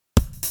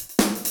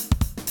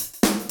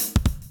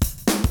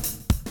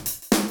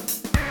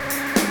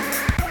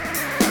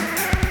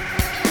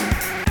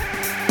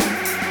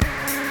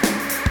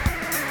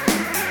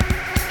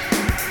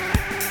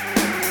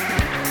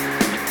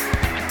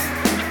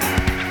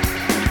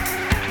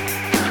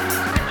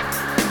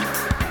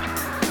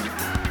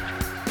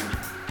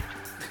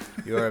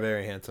You are a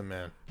very handsome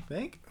man.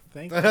 Thank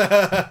you.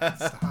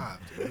 Stop,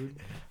 dude.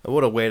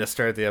 What a way to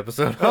start the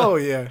episode. Oh,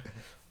 yeah.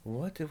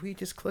 What did we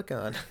just click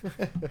on?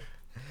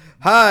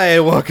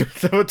 Hi, welcome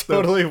to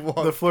Totally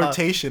Wong. The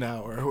flirtation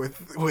hour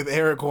with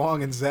Eric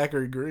Wong and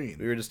Zachary Green.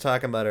 We were just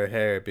talking about her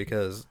hair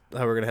because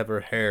how we're gonna have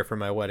her hair for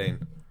my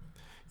wedding.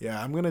 Yeah,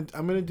 I'm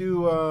gonna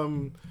do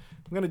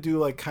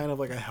like kind of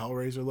like a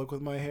Hellraiser look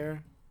with my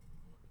hair.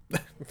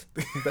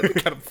 That'd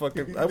be kind of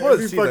fucking. I want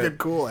to see fucking that.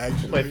 cool.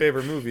 Actually, My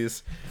favorite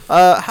movies.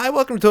 Hi,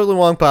 welcome to Totally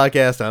Wong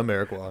podcast. I'm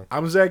Eric Wong.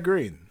 I'm Zach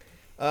Green.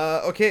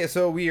 Okay,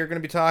 so we are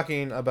going to be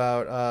talking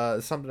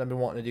about something I've been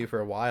wanting to do for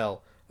a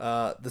while.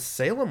 The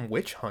Salem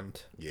witch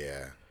hunt.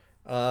 Yeah.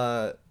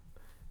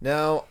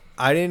 Now,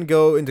 I didn't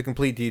go into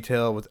complete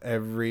detail with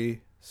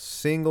every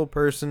single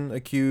person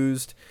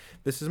accused.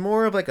 This is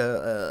more of like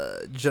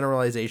a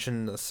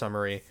generalization, a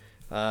summary.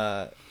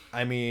 I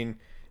mean,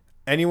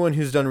 anyone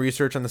who's done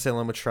research on the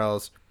Salem witch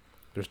trials,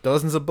 there's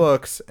dozens of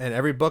books, and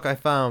every book I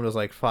found was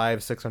like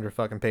 500-600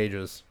 fucking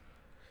pages.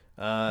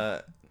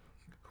 Who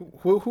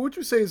would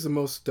you say is the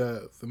most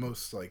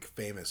like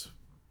famous,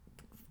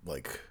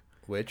 like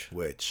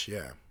Witch?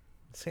 Yeah.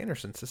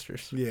 Sanderson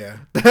sisters. Yeah.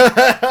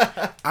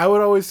 I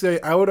would always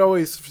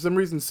for some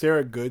reason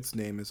Sarah Good's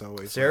name is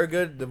always Sarah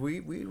Good.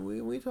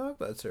 We talk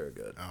about Sarah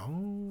Good.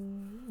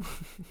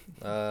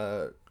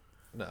 Oh.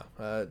 No.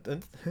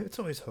 It's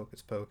always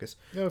hocus pocus.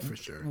 Yeah, for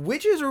sure.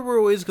 Witches were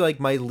always like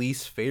my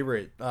least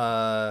favorite.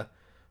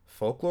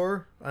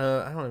 Folklore.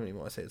 I don't even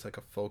want to say it's like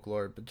a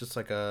folklore, but just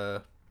like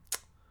a.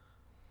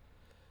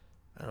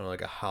 I don't know,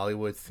 like a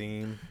Hollywood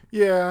theme.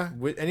 Yeah.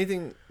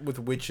 Anything with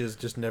witches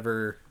just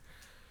never.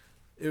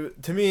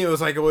 To me, it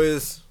was like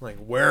always like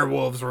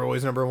werewolves were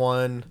always number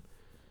one.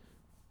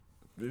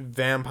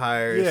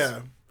 Vampires.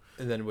 Yeah.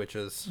 And then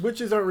witches.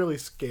 Witches aren't really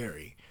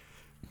scary.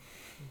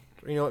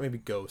 You know what? Maybe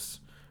ghosts.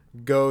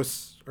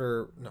 Ghosts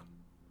or no.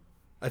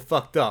 I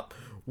fucked up.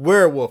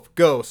 Werewolf,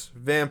 ghosts,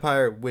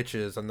 vampire,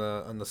 witches on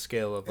the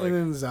scale of like. And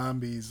then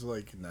zombies,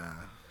 like nah.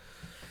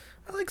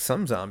 I like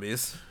some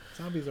zombies.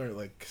 Zombies aren't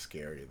like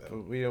scary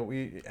though.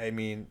 But I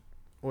mean,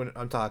 when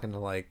I'm talking to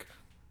like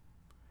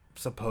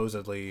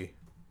supposedly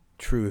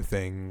true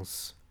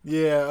things.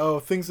 Yeah. Oh,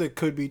 things that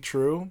could be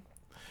true.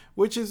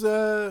 Witches.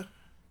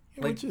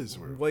 Witches.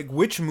 Like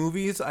witch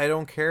movies, I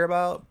don't care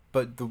about,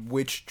 but the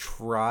witch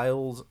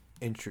trials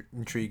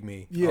intrigue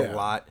me a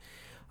lot.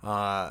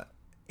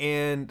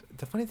 And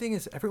the funny thing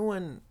is,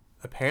 everyone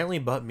apparently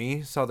but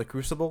me saw The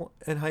Crucible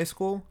in high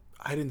school.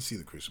 I didn't see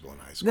The Crucible in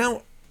high school.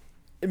 Now,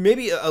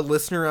 maybe a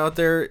listener out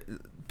there,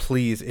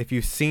 please, if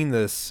you've seen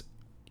this,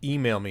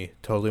 email me,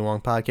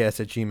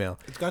 totallywongpodcast@gmail.com.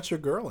 It's got your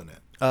girl in it.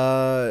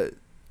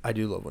 I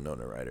do love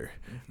Winona Ryder.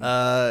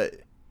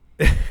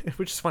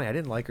 Which is funny. I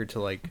didn't like her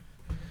till like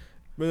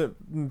a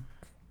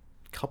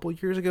couple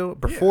years ago,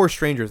 before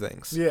Stranger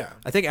Things. Yeah.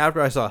 I think after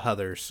I saw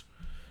Heathers.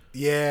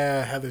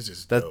 Yeah, Heathers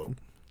is dope.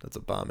 That's a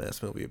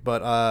bomb-ass movie.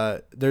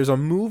 But there's a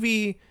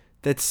movie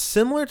that's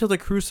similar to The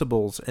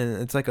Crucibles,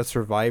 and it's like a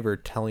survivor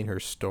telling her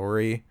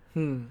story.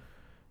 And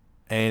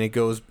it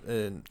goes,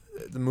 and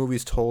the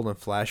movie's told in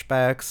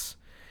flashbacks,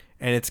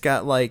 and it's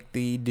got like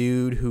the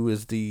dude who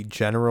is the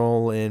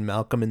general in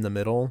Malcolm in the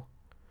Middle.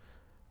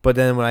 But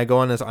then when I go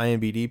on his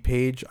IMDb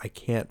page, I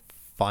can't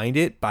find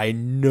it, but I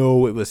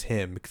know it was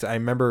him because I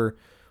remember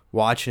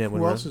watching it.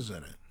 Who else is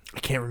in it? I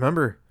can't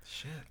remember.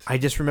 Shit. I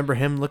just remember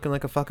him looking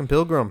like a fucking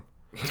pilgrim.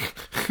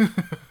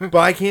 But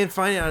I can't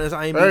find it on his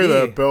IMDb. Hey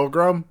there,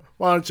 Pilgrim.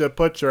 Why don't you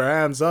put your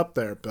hands up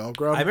there,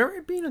 Pilgrim? I remember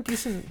it being a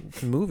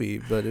decent movie,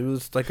 but it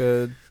was like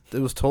it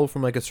was told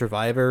from like a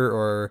survivor,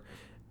 or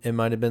it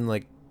might have been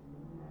like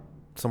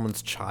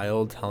someone's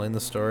child telling the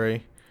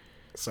story.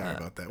 Sorry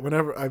about that.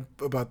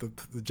 About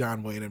the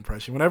John Wayne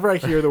impression. Whenever I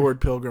hear the word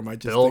Pilgrim, I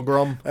just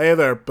Pilgrim. think, hey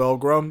there,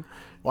 Pilgrim.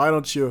 Why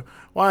don't you?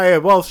 Why?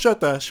 Well,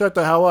 shut the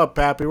hell up,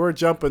 Pappy. We're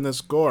jumping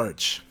this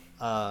gorge.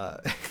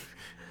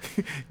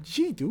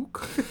 Gee,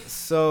 Duke.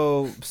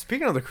 So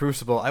speaking of The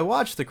Crucible, I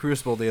watched The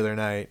Crucible the other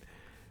night,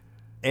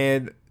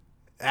 and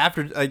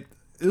this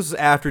was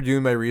after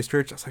doing my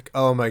research. I was like,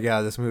 oh my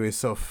god, this movie is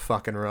so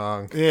fucking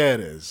wrong. Yeah,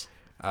 it is.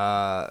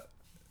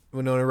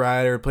 Winona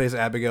Ryder plays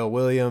Abigail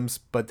Williams,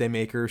 but they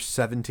make her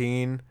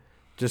 17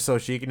 just so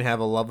she can have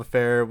a love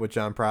affair with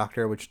John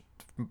Proctor, which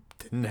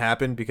didn't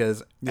happen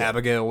because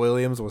Abigail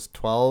Williams was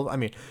 12. I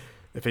mean,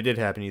 if it did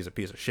happen, he's a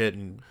piece of shit.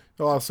 And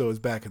also, it was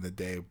back in the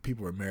day.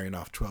 People were marrying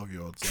off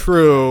 12-year-olds.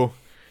 True.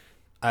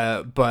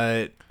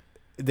 But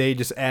they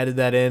just added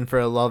that in for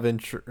a love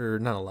interest, or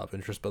not a love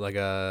interest, but like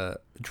a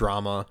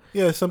drama.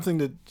 Yeah, something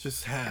to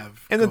just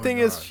have. And the thing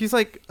is, she's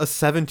like a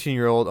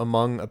 17-year-old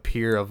among a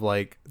peer of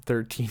like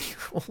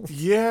 13-year-olds.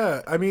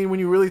 Yeah, I mean, when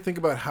you really think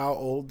about how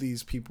old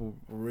these people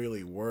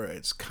really were,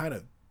 it's kind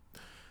of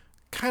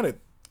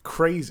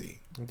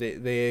crazy.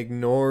 They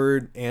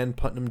ignored Ann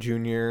Putnam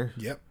Jr.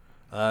 Yep.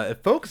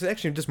 It focuses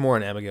actually just more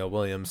on Abigail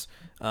Williams.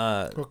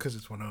 Well, because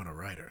it's Winona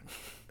Ryder.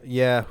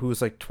 Yeah, who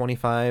was like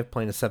 25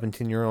 playing a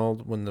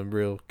 17-year-old when the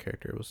real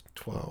character was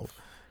 12.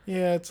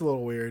 Yeah, it's a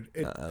little weird.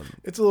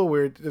 It's a little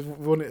weird.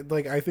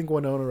 I think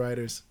Winona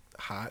Ryder's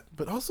hot,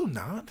 but also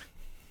not.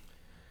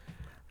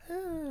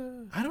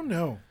 I don't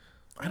know.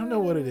 I don't know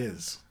what it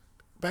is.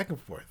 Back and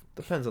forth.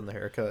 Depends on the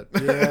haircut.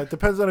 Yeah, it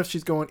depends on if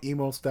she's going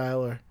emo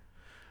style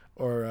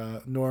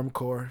or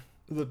normcore.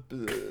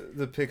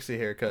 The pixie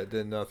haircut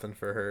did nothing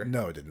for her.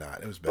 No, it did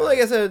not. It was bad. But like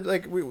I said,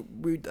 like we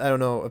I don't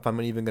know if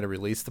I'm even going to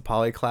release the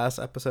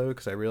polyclass episode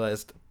because I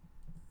realized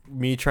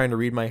me trying to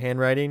read my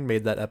handwriting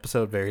made that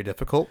episode very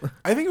difficult.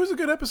 I think it was a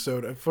good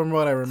episode from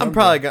what I remember.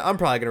 I'm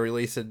probably gonna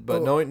release it,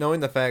 but knowing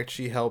the fact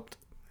she helped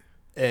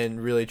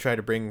and really tried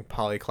to bring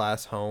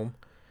polyclass home,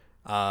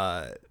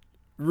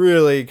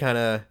 really kind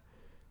of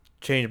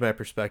changed my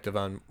perspective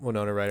on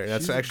Winona Ryder.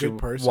 That's actually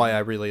why I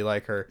really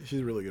like her.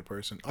 She's a really good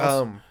person.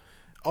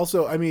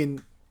 Also, I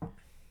mean,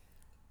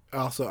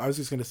 I was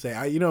just gonna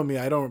say, you know me,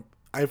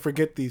 I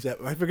forget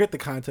the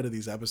content of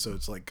these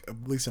episodes like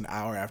at least an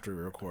hour after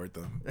we record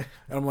them, and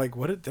I'm like,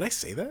 what did I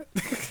say that?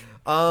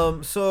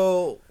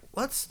 So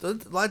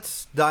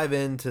let's dive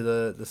into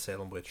the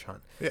Salem witch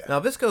hunt. Yeah.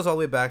 Now this goes all the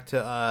way back to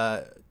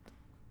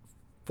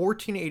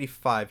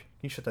 1485. Can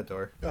you shut that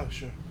door? Oh,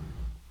 sure.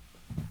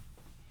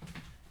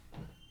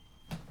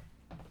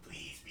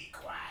 Please be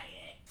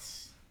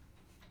quiet.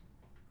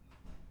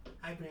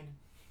 Hi, Brandon.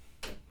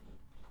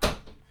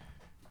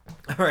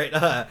 All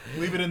right.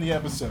 Leave it in the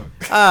episode.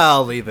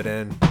 I'll leave it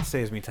in. It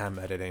saves me time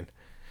editing.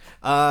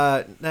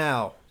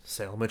 Now,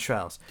 Salem witch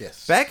trials.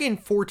 Yes. Back in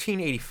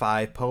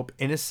 1485, Pope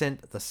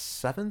Innocent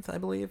VII, I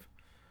believe.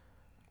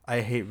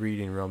 I hate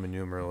reading Roman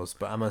numerals,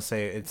 but I'm gonna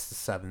say it's the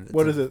 7th.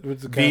 What is it?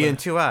 What's the V and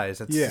 2 eyes.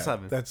 That's the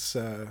 7th. That's.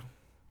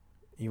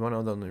 You want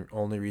to know the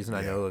only reason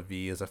I know a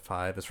V is a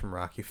 5 is from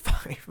Rocky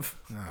 5.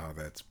 Oh,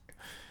 that's.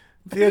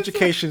 The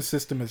education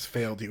system has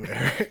failed you,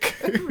 Eric.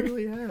 It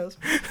really has.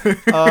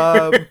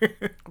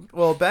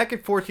 Well, back in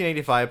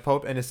 1485,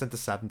 Pope Innocent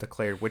VII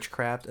declared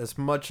witchcraft as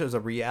much as a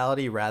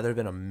reality rather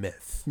than a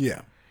myth.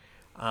 Yeah.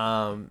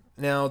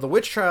 Now, the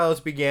witch trials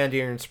began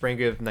during spring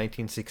of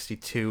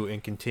 1962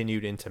 and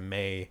continued into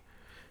May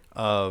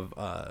of...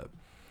 I'm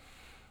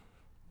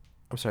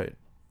sorry.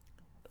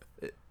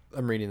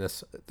 I'm reading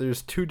this.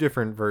 There's two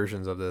different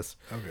versions of this.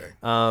 Okay.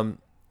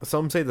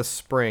 Some say the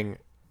spring...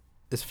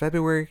 Is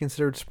February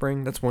considered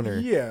spring? That's winter.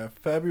 Yeah,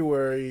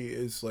 February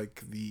is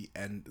like the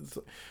end.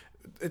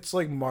 It's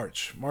like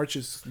March. March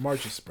is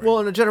spring. Well,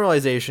 in a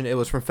generalization, it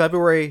was from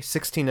February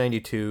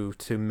 1692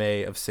 to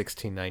May of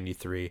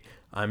 1693.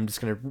 I'm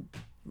just going to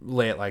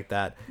lay it like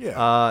that.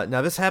 Yeah.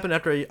 Now, this happened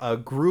after a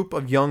group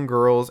of young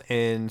girls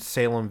in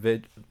Salem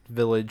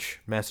Village,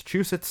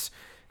 Massachusetts,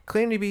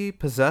 claimed to be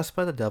possessed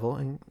by the devil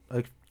and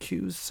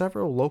accused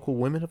several local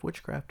women of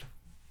witchcraft.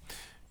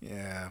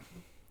 Yeah.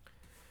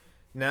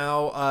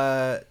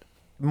 Now,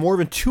 more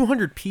than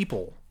 200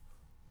 people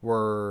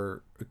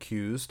were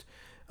accused.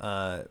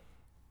 30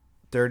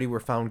 were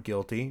found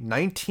guilty.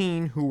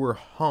 19 who were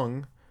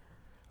hung.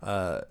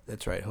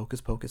 That's right.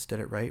 Hocus Pocus did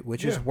it right.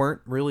 Witches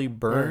weren't really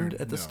burned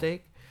at the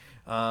stake.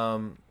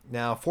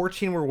 Now,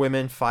 14 were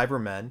women. 5 were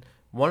men.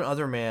 One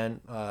other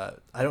man. I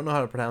don't know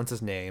how to pronounce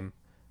his name.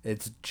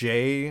 It's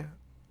Giles.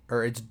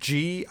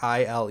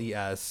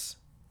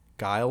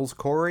 Giles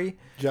Corey.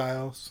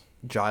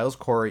 Giles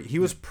Corey. He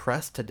was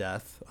pressed to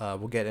death.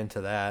 We'll get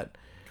into that.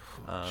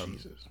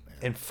 Jesus, man.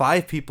 And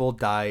 5 people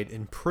died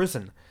in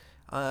prison.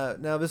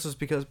 Now, this was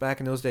because back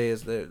in those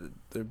days, the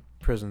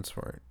prisons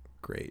weren't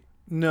great.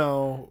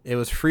 No. It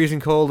was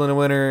freezing cold in the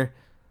winter,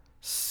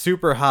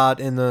 super hot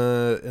in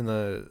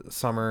the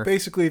summer.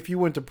 Basically, if you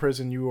went to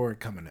prison, you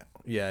weren't coming out.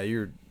 Yeah,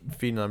 you're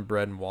feeding on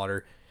bread and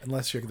water.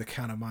 Unless you're the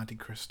Count of Monte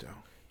Cristo.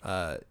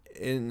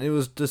 And it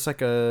was just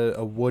like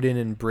a wooden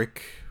and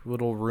brick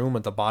little room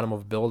at the bottom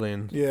of a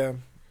building. Yeah,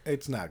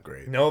 it's not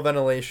great. No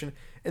ventilation.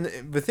 And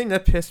the thing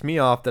that pissed me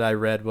off that I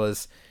read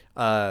was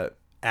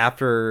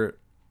after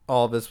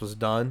all this was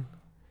done,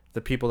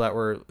 the people that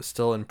were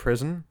still in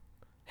prison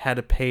had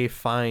to pay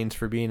fines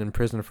for being in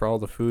prison for all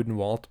the food and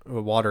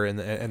water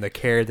and the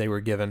care they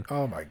were given.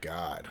 Oh, my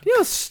God. You know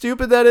how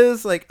stupid that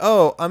is? Like,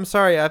 oh, I'm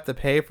sorry I have to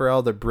pay for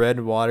all the bread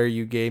and water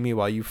you gave me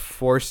while you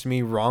forced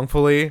me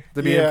wrongfully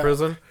to be in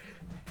prison.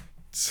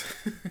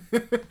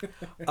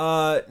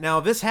 Now,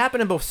 this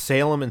happened in both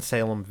Salem and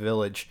Salem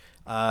Village.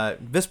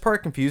 This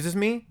part confuses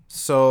me.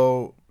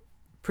 So,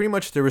 pretty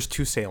much there was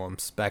 2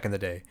 Salems back in the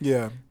day.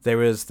 Yeah. There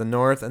was the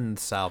north and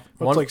the south.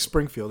 Well, it's like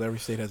Springfield. Every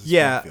state has a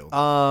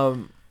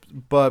Springfield.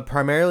 But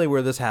primarily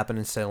where this happened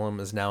in Salem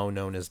is now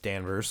known as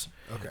Danvers.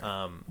 Okay.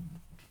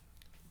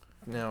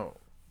 Now,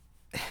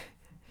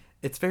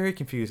 it's very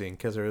confusing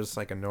because there's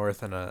like a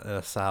north and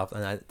a south,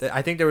 and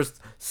I think there was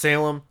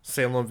Salem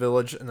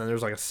Village, and then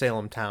there's like a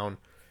Salem town.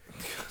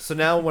 So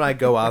now when I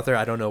go out there,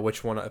 I don't know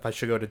which one, if I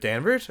should go to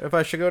Danvers or if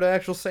I should go to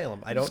actual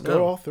Salem. I don't know. Go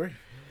to all 3.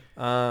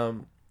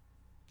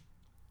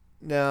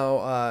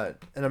 Now,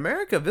 in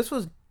America, this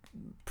was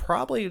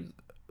probably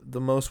the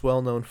most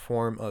well-known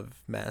form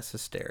of mass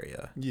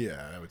hysteria.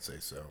 Yeah, I would say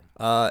so.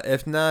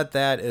 If not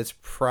that, it's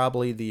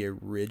probably the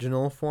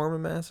original form of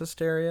mass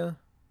hysteria.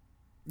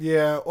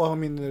 Yeah, well, I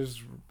mean,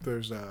 there's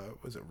was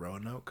it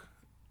Roanoke?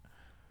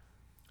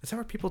 Is that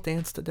where people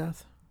dance to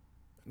death?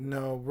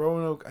 No,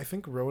 Roanoke. I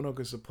think Roanoke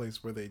is the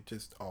place where they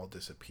just all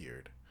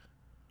disappeared.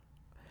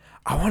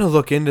 I want to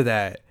look into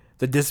that.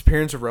 The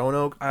disappearance of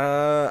Roanoke.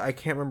 I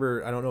can't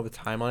remember. I don't know the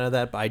timeline of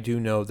that, but I do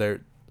know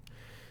that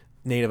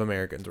Native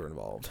Americans were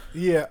involved.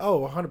 Yeah.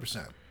 Oh,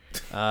 100%.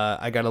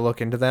 I got to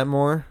look into that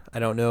more. I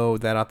don't know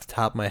that off the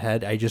top of my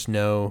head. I just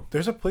know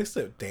there's a place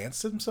that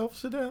danced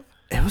themselves to death.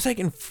 It was like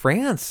in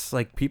France.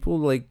 Like people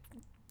like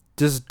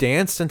just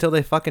danced until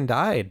they fucking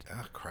died.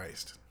 Oh,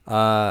 Christ.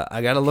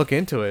 I got to look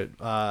into it.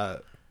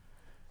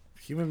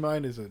 Human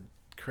mind is a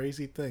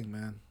crazy thing,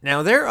 man.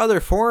 Now, there are other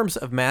forms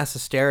of mass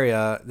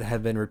hysteria that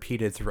have been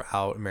repeated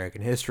throughout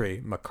American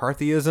history.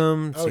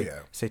 McCarthyism,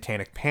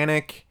 satanic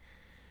panic.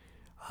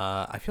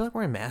 I feel like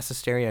we're in mass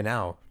hysteria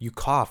now. You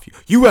cough.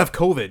 You have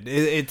COVID.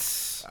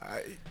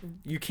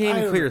 You can't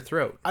even clear your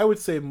throat. I would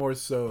say more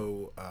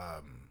so...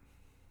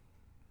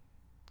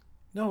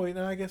 No,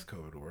 I guess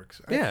COVID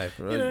works. Yeah,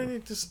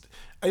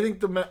 I think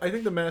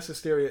the mass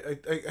hysteria.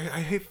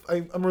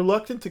 I'm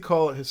reluctant to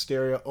call it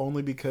hysteria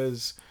only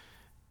because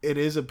it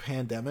is a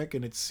pandemic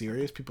and it's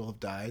serious. People have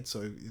died,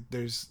 so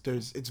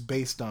it's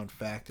based on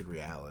fact and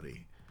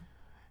reality,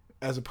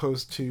 as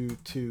opposed to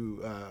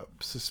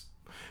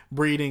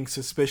breeding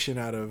suspicion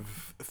out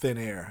of thin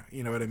air.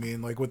 You know what I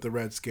mean? Like with the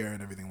Red Scare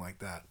and everything like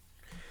that.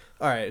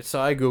 All right, so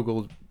I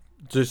googled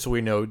just so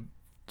we know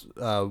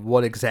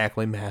what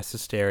exactly mass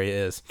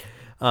hysteria is.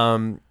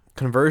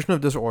 Conversion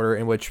of disorder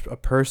in which a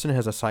person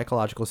has a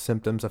psychological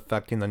symptoms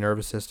affecting the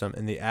nervous system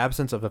in the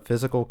absence of a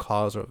physical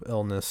cause of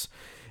illness,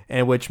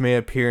 and which may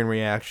appear in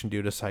reaction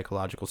due to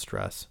psychological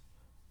stress.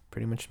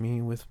 Pretty much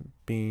me with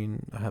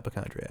being a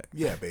hypochondriac.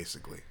 Yeah,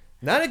 basically.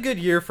 Not a good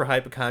year for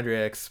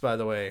hypochondriacs, by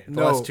the way.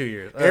 The last 2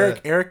 years.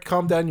 Eric,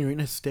 calm down. You're in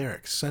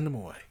hysterics. Send him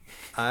away.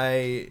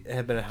 I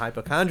have been a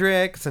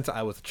hypochondriac since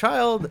I was a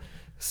child,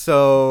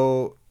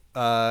 so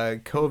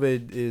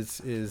COVID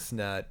is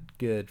not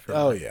good for me.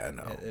 Oh yeah,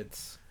 no.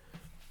 It's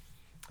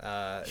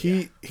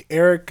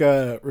Eric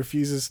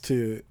refuses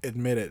to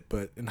admit it,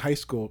 but in high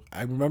school,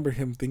 I remember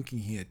him thinking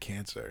he had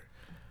cancer.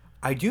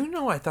 I do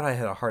know. I thought I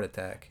had a heart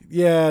attack.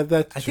 Yeah,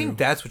 that's I think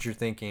that's what you're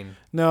thinking.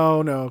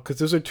 No, because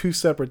those are two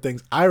separate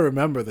things. I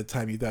remember the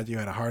time you thought you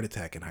had a heart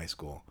attack in high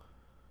school.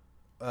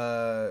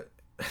 And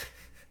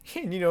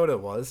you know what it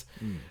was?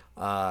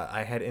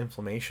 I had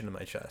inflammation in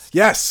my chest.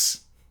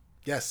 Yes,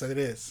 it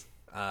is.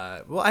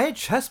 Well, I had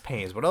chest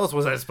pains. What else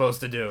was I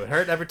supposed to do? It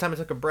hurt every time I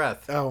took a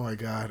breath. Oh my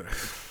god.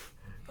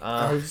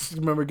 I just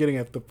remember getting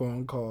at the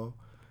phone call.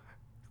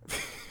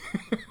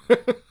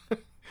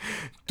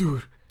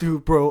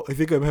 Dude, bro, I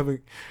think I'm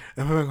having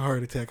a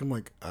heart attack. I'm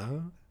like,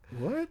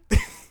 what?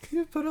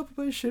 You put up with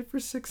my shit for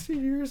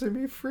 16 years and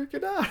me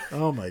freaking out.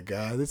 Oh my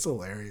god, it's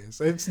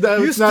hilarious. It's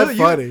not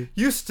funny.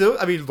 You still,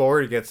 I mean,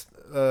 Lori gets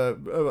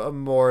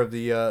more of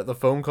the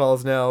phone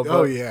calls now. But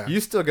oh yeah, you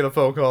still get a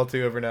phone call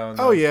too every now and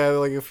then. Oh yeah,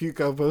 like a few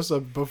calls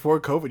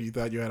before COVID, you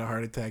thought you had a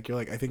heart attack. You're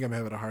like, I think I'm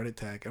having a heart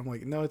attack. I'm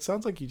like, no, it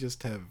sounds like you just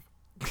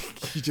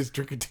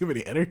drinking too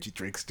many energy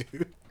drinks,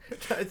 dude.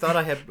 I thought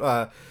I had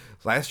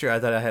last year. I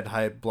thought I had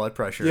high blood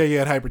pressure. Yeah, you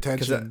had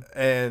hypertension,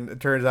 and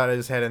it turns out I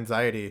just had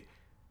anxiety.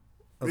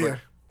 I was like,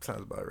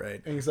 sounds about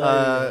right.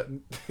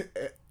 Anxiety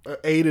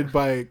aided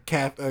by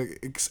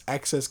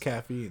excess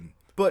caffeine.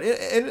 But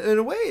in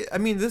a way, I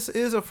mean, this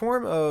is a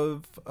form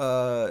of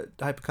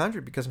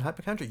hypochondria, because in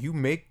hypochondria, you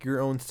make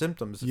your own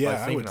symptoms.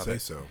 Yeah, I would say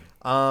so.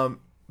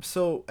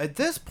 So at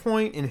this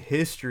point in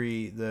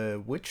history,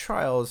 the witch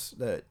trials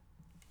that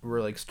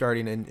were like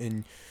starting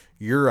in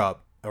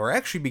Europe were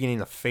actually beginning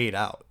to fade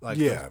out. Like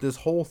this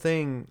whole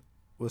thing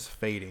was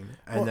fading,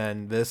 and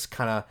then this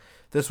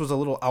was a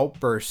little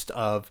outburst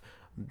of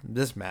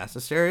this mass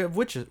hysteria of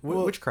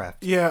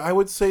witchcraft. Yeah, I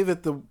would say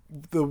that the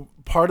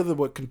part of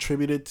what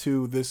contributed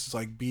to this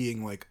like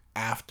being like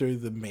after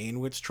the main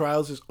witch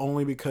trials is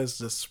only because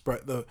the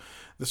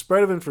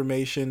spread of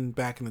information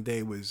back in the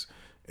day was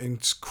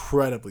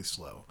incredibly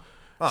slow.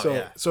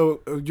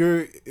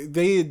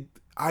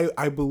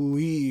 I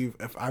believe,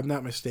 if I'm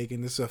not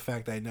mistaken, this is a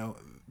fact I know,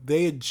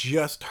 they had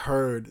just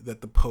heard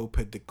that the Pope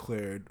had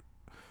declared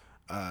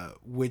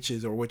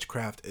witches or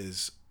witchcraft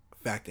is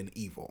fact and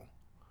evil,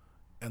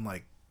 and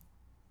like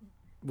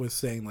was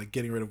saying like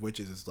getting rid of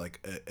witches is like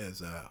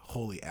as a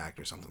holy act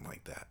or something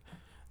like that.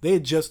 They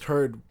had just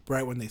heard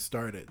right when they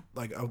started,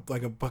 like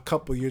a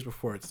couple years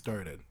before it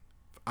started.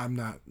 I'm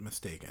not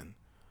mistaken.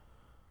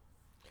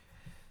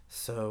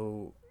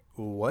 So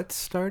what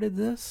started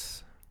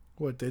this?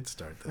 What did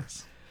start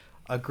this?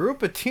 A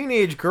group of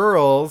teenage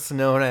girls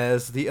known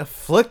as the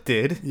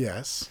Afflicted.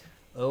 Yes.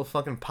 A little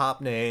fucking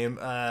pop name.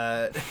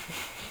 That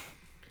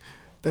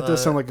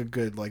does sound like a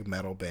good like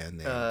metal band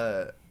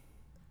name.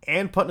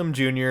 Ann Putnam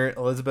Jr.,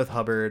 Elizabeth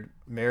Hubbard,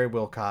 Mary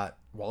Walcott,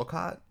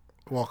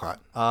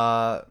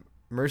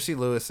 Mercy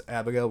Lewis,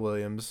 Abigail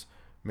Williams,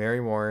 Mary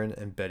Warren,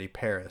 and Betty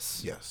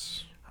Paris.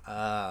 Yes.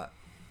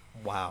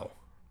 Wow.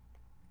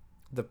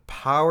 The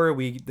power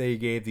they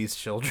gave these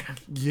children.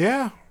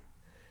 Yeah.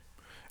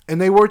 And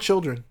they were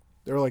children.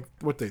 They were like,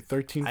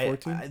 13,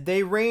 14?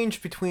 They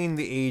range between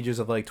the ages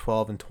of like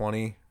 12 and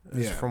 20,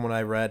 from what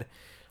I read.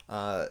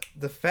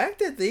 The fact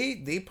that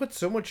they put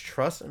so much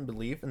trust and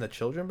belief in the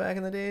children back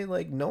in the day,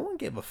 like no one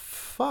gave a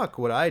fuck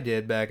what I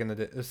did back in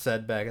the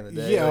said back in the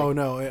day. Yeah, like, oh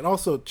no, and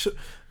also,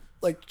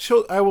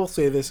 I will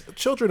say this: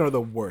 children are the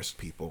worst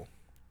people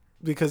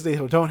because they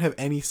don't have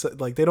any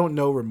they don't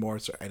know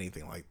remorse or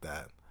anything like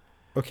that.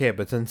 Okay,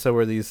 but then so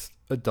were these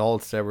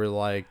adults that were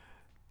like,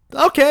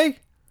 okay,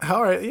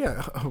 all right,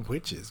 yeah,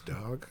 witches,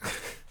 dog.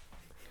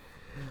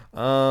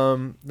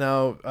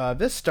 Now,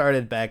 this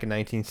started back in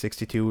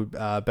 1962.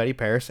 Betty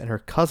Paris and her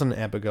cousin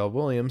Abigail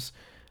Williams,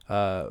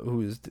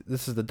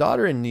 this is the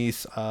daughter and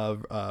niece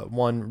of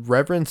one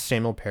Reverend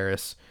Samuel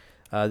Paris.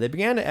 They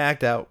began to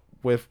act out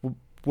with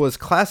was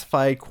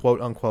classified, quote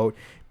unquote,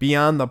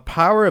 beyond the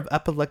power of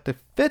epileptic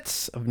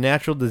fits of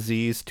natural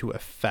disease to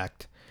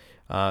affect.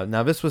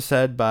 Now, this was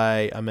said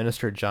by a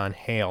minister, John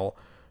Hale.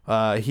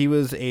 He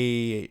was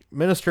a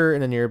minister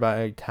in a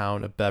nearby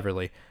town of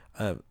Beverly.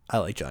 I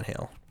like John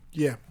Hale.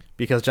 Yeah.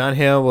 Because John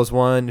Hale was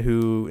one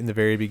who, in the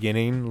very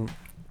beginning,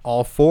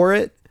 all for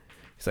it.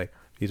 He's like,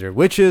 these are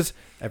witches.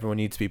 Everyone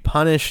needs to be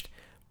punished.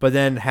 But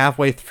then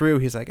halfway through,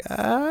 he's like,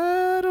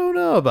 I don't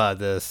know about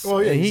this.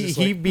 Well, yeah, and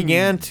he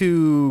began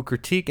to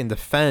critique and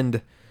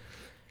defend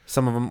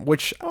some of them,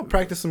 which... Oh,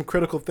 practice some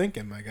critical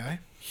thinking, my guy.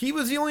 He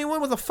was the only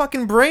one with a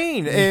fucking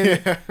brain.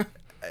 And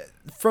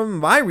from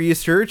my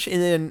research,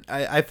 and then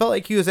I felt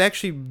like he was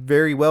actually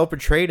very well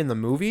portrayed in the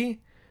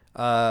movie,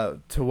 to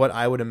what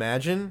I would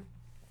imagine.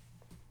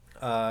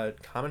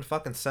 Common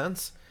fucking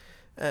sense.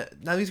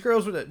 Now these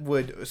girls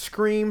would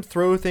scream,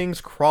 throw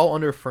things, crawl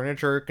under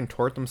furniture,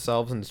 contort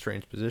themselves in a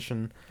strange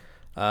position.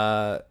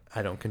 I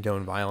don't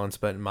condone violence,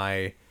 but in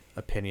my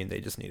opinion,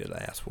 they just needed an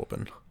ass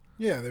whooping.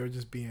 Yeah, they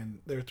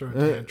were throwing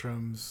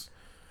tantrums.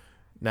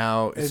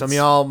 Now, some of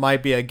y'all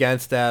might be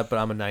against that, but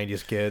I'm a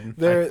 90s kid.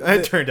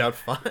 It turned out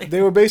fine.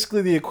 They were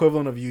basically the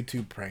equivalent of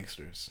YouTube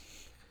pranksters.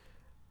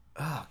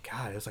 Oh,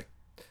 God. It was like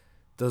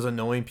those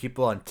annoying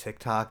people on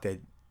TikTok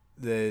that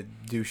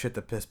do shit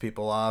to piss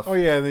people off. Oh,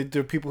 yeah. They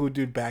do people who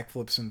do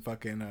backflips in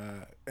fucking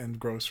in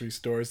grocery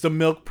stores. The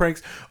milk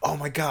pranks. Oh,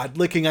 my God.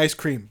 Licking ice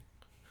cream.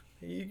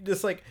 You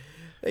just like...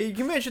 You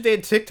can imagine they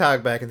had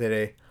TikTok back in the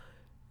day.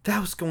 That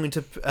was going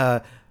to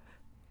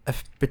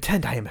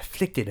pretend I am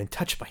afflicted and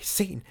touched by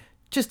Satan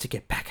just to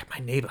get back at my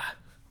neighbor.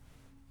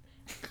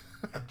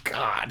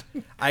 God.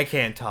 I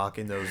can't talk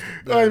in those...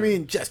 I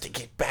mean, just to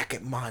get back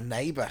at my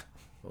neighbor.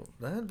 Well,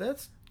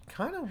 that's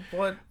kind of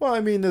what... Well, I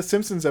mean, the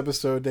Simpsons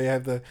episode, they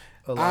have the...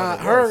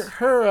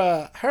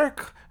 her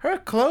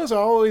clothes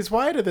are always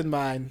whiter than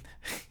mine.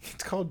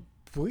 It's called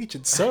bleach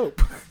and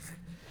soap.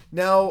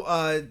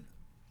 Now,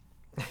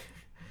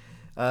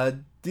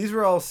 these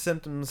were all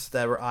symptoms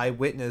that were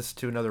eyewitness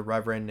to another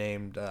reverend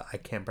named, I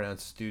can't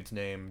pronounce this dude's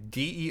name,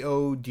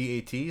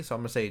 Deodat, so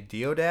I'm going to say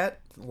Deodat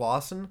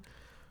Lawson,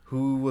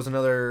 who was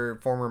another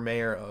former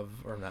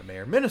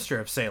minister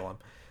of Salem.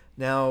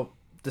 Now,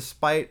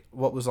 despite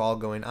what was all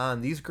going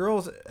on, these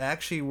girls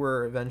actually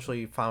were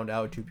eventually found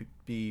out to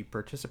be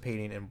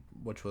participating in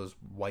which was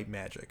white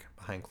magic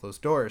behind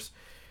closed doors.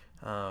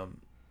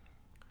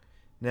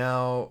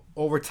 Now,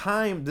 over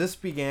time, this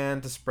began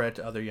to spread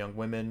to other young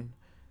women.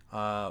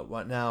 The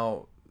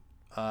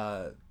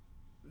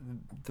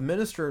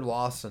minister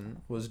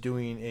Lawson was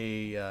doing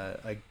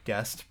a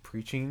guest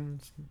preaching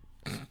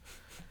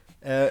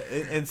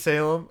in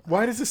Salem.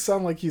 Why does this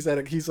sound like he's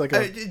like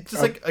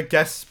a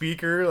guest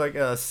speaker, like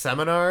a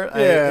seminar?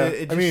 Yeah,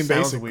 it just sounds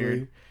basically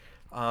weird.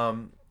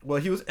 Well,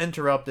 he was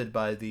interrupted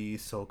by the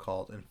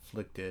so-called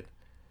inflicted.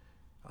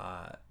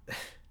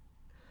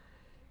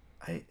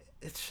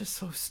 It's just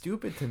so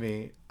stupid to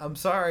me. I'm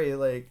sorry,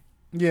 like.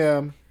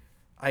 Yeah.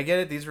 I get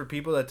it. These were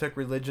people that took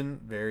religion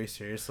very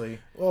seriously.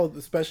 Well,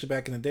 especially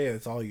back in the day,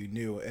 that's all you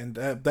knew, and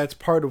that's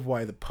part of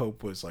why the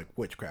Pope was like,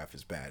 witchcraft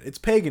is bad. It's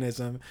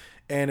paganism,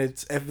 and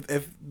it's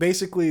if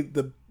basically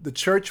the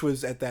church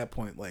was at that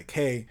point like,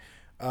 hey,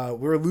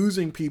 we're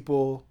losing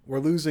people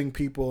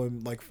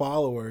and like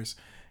followers,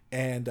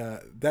 and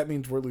that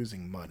means we're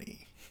losing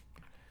money.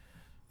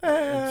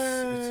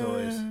 It's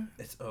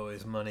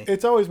always money.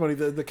 It's always money.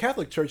 The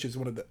Catholic Church is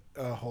one of the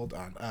hold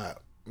on.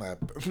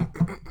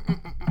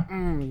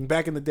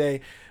 Back in the day,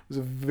 it was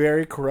a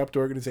very corrupt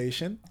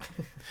organization.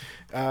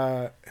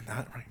 Not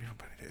right now,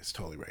 but it is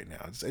totally right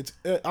now. It's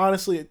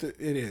honestly it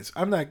is.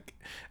 I'm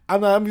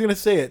gonna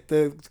say it.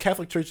 The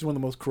Catholic Church is one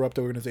of the most corrupt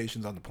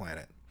organizations on the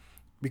planet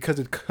because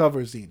it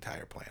covers the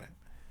entire planet.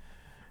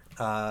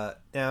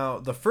 Now,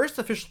 the first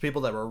official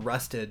people that were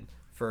arrested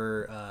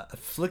for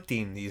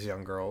afflicting these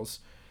young girls,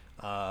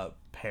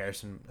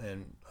 Paris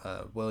and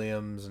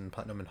Williams and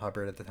Putnam and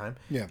Hubbard at the time,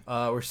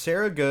 were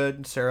Sarah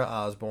Good, Sarah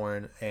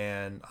Osborne,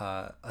 and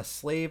a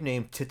slave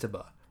named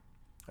Tituba.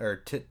 Now,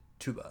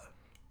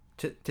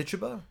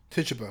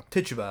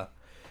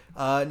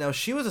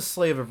 she was a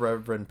slave of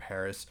Reverend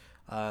Paris.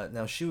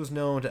 Now, she was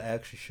known to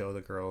actually show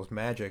the girls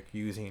magic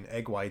using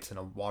egg whites in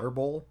a water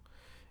bowl.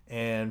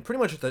 And pretty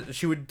much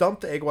she would dump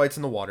the egg whites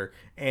in the water,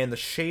 and the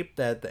shape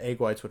that the egg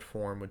whites would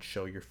form would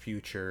show your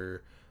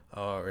future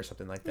or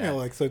something like that. Yeah,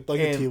 like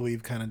a tea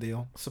leaf kind of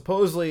deal.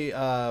 Supposedly,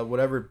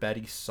 whatever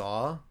Betty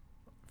saw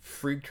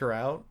freaked her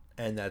out,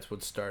 and that's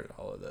what started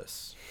all of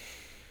this.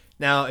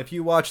 Now, if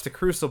you watch The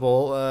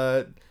Crucible,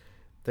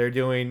 they're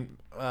doing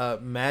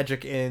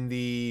magic in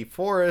the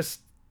forest,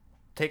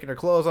 taking her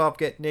clothes off,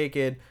 get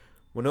naked.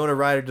 Winona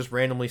Ryder just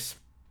randomly,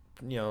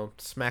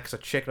 smacks a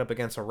chicken up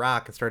against a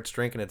rock and starts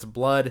drinking its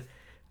blood.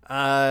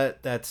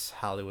 That's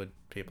Hollywood,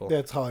 people.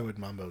 That's Hollywood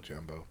mumbo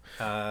jumbo.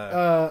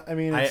 I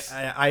mean,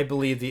 I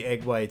believe the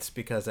egg whites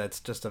because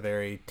that's just a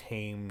very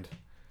tamed.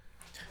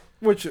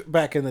 Which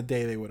back in the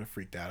day they would have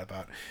freaked out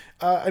about.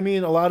 I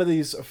mean, a lot of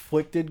these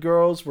afflicted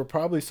girls were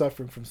probably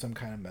suffering from some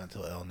kind of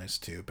mental illness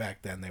too.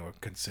 Back then they were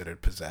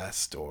considered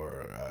possessed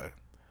or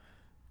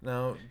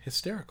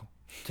hysterical.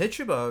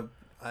 Tituba,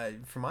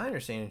 from my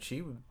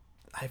understanding,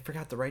 I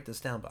forgot to write this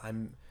down, but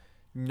I'm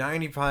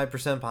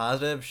 95%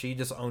 positive she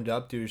just owned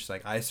up to. She's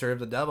like, I serve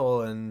the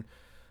devil, and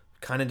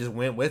kind of just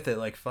went with it.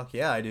 Like, fuck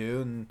yeah, I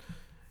do, and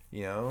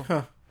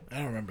Huh. I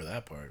don't remember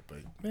that part, but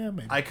yeah,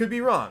 maybe. I could be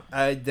wrong.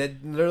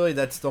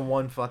 That's the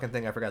one fucking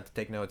thing I forgot to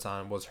take notes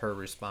on was her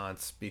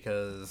response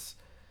because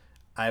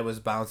I was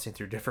bouncing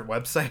through different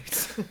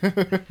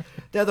websites.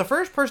 Now, the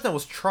first person that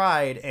was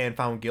tried and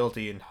found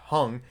guilty and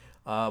hung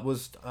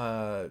was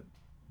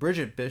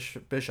Bridget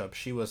Bishop.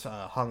 She was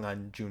hung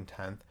on June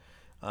 10th.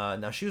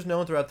 Now, she was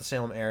known throughout the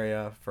Salem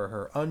area for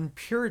her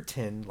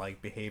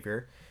un-Puritan-like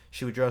behavior.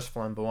 She would dress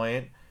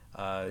flamboyant.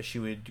 She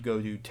would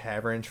go to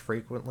taverns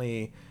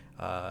frequently.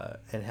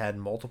 And had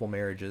multiple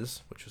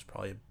marriages, which was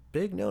probably a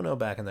big no-no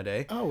back in the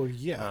day. Oh,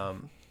 yeah.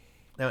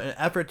 Now, in an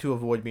effort to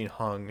avoid being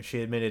hung,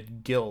 she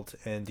admitted guilt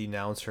and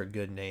denounced her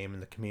good name in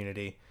the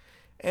community.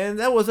 And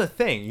that was a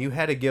thing. You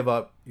had to give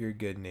up your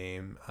good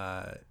name.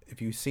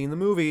 If you've seen the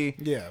movie,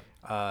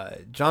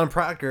 John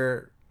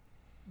Proctor,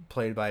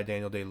 played by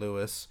Daniel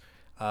Day-Lewis,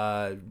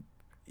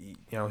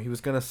 he was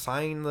going to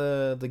sign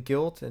the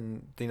guilt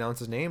and denounce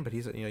his name, but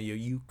he said,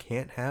 you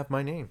can't have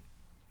my name.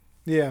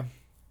 Yeah.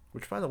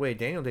 Which, by the way,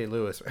 Daniel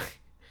Day-Lewis,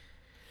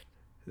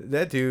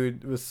 that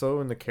dude was so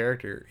in the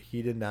character.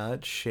 He did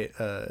not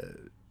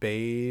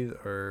bathe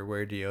or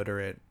wear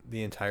deodorant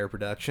the entire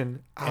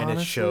production, and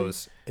it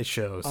shows. It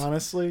shows.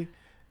 Honestly,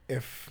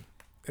 if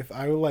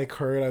I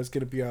heard I was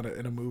gonna be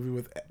in a movie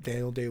with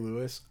Daniel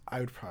Day-Lewis, I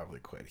would probably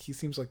quit. He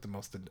seems like the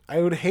most.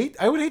 I would hate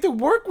to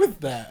work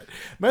with that.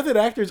 Method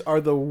actors are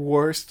the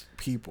worst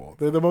people.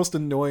 They're the most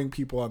annoying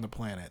people on the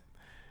planet.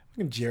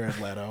 Fucking Jared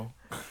Leto.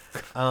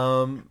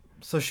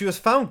 So she was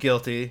found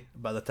guilty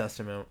by the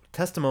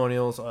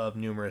testimonials of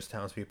numerous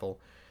townspeople.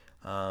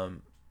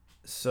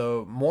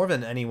 So more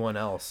than anyone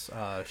else,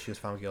 she was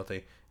found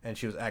guilty, and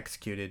she was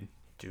executed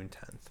June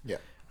 10th. Yeah.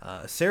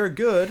 Sarah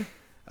Good,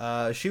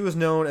 she was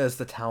known as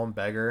the town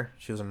beggar.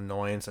 She was an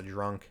annoyance, a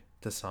drunk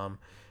to some.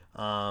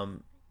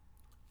 And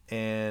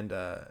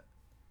then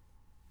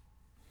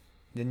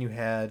you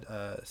had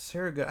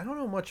Sarah Good. I don't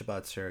know much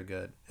about Sarah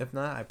Good. If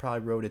not, I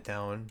probably wrote it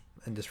down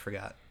and just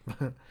forgot.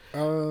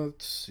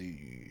 Let's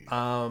see.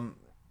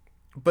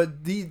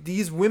 But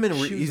these women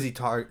were easy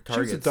targets. She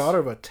was the daughter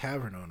of a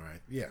tavern owner,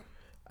 right? Yeah.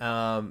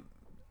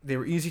 They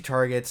were easy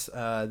targets.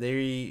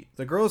 The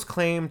girls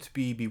claimed to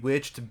be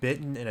bewitched,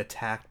 bitten, and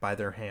attacked by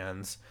their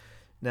hands.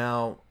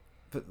 Now,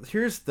 but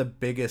here's the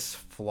biggest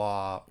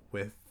flaw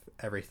with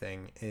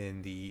everything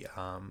in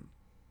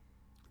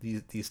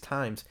these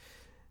times.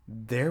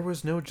 There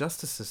was no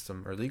justice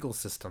system or legal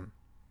system.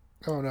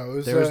 Oh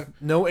no! There was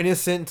no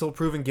innocent until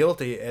proven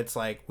guilty. It's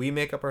like we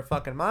make up our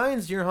fucking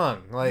minds. You're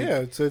hung. Like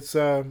it's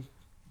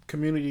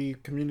community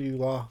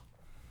law.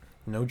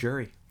 No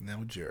jury.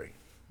 No jury.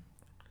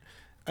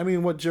 I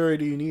mean, what jury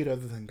do you need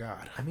other than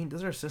God? I mean,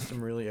 does our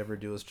system really ever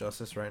do us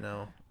justice right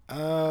now?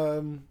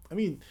 I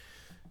mean,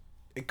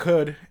 it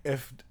could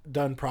if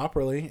done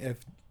properly.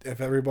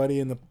 If everyone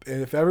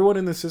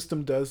in the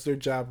system does their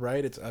job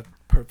right, it's a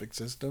perfect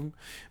system.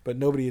 But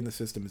nobody in the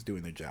system is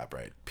doing their job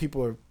right.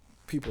 People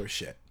are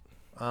shit.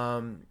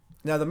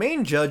 Now, the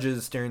main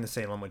judges during the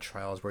Salem witch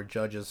trials were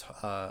judges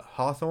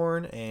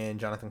Hawthorne and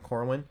Jonathan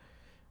Corwin.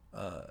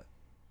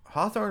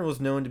 Hawthorne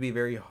was known to be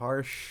very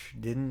harsh,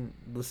 didn't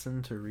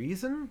listen to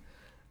reason.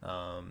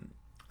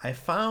 I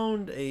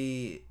found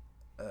an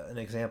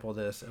example of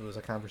this. It was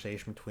a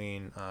conversation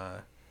between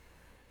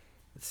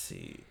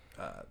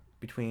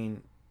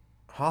between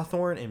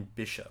Hawthorne and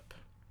Bishop.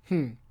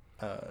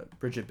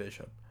 Bridget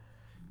Bishop.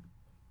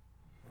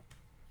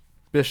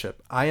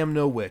 Bishop, I am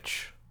no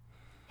witch.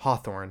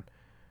 Hawthorne,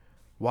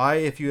 why,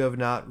 if you have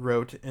not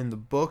wrote in the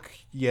book,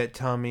 yet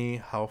tell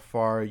me how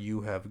far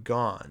you have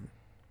gone?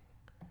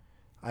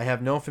 I have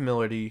no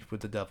familiarity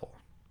with the devil.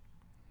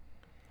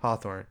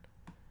 Hawthorne,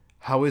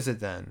 how is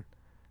it then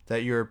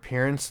that your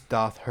appearance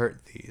doth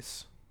hurt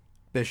these?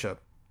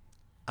 Bishop,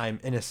 I am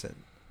innocent.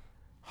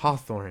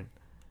 Hawthorne,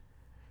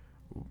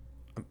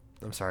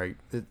 I'm sorry.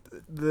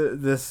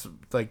 This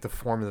the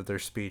form of their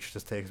speech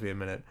just takes me a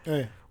minute.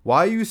 Hey.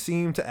 Why you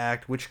seem to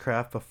act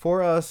witchcraft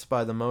before us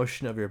by the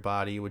motion of your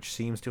body, which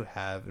seems to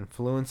have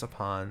influence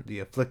upon the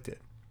afflicted.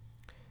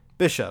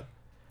 Bishop,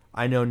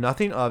 I know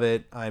nothing of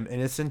it. I am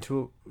innocent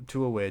to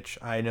a witch.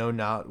 I know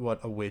not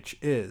what a witch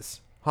is.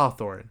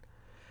 Hawthorne,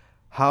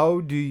 how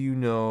do you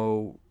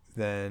know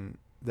then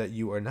that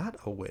you are not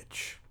a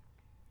witch.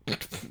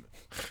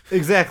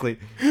 Exactly.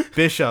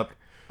 Bishop,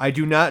 I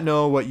do not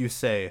know what you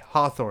say.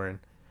 Hawthorne,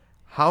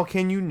 how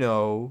can you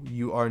know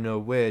you are no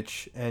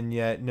witch and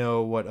yet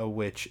know what a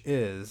witch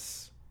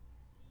is?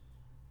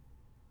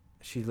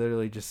 She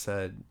literally just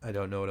said, I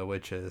don't know what a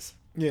witch is.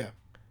 Yeah.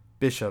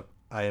 Bishop,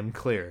 I am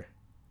clear.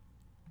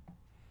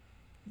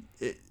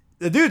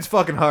 The dude's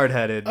fucking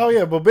hard-headed. Oh,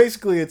 yeah, but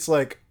basically it's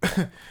like,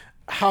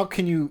 how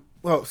can you...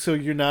 Well, so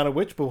you're not a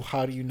witch, but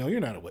how do you know you're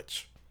not a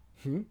witch?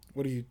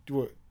 What do you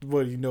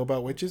know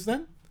about witches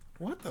then?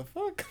 What the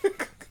fuck?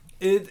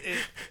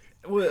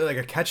 Like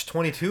a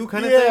catch-22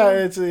 kind of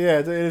thing?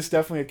 It's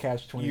definitely a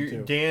catch-22.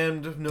 You're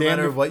damned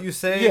matter what you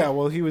say? Yeah,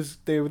 well,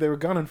 they were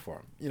gunning for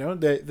him. You know,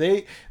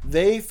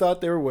 they thought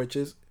they were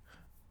witches.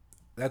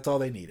 That's all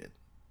they needed.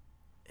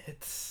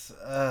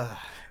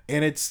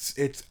 And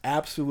it's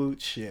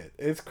absolute shit.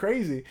 It's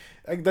crazy.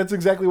 Like, that's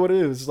exactly what it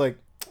is. It's like,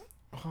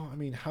 oh, I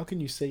mean, how can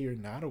you say you're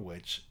not a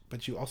witch,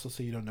 but you also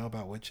say you don't know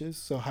about witches?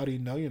 So how do you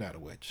know you're not a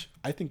witch?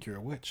 I think you're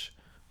a witch,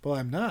 but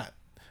I'm not.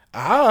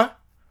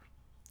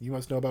 You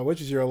must know about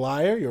witches. You're a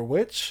liar. You're a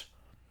witch.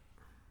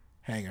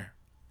 Hanger.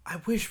 I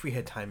wish we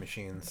had time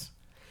machines.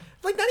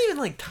 Like, not even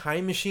like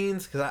time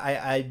machines, because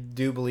I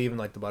do believe in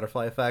like the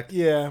butterfly effect.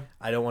 Yeah.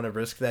 I don't want to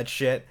risk that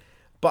shit.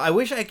 But I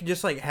wish I could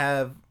just like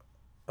have,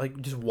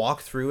 like, just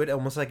walk through it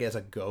almost like as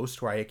a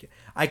ghost, where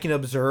I can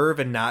observe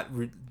and not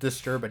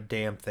disturb a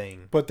damn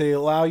thing. But they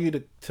allow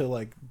you to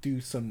like do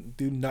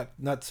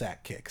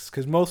nutsack kicks,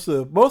 because most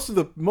of the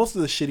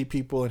shitty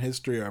people in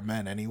history are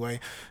men anyway.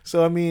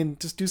 So I mean,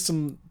 just do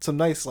some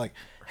nice like,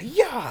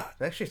 yeah.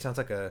 It actually sounds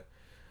like a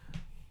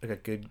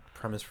good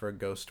premise for a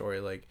ghost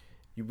story. Like,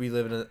 we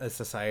live in a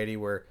society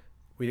where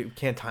we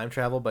can't time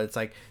travel, but it's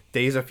like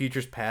days of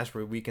futures past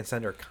where we can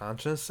send our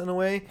conscience in a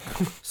way.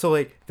 So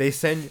like they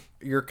send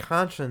your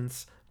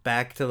conscience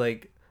back to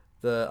like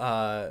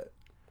the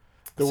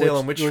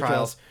Salem witch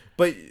trials,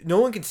 but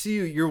no one can see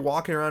you. You're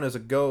walking around as a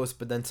ghost,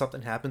 but then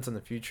something happens in the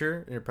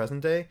future, in your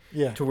present day,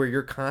 to where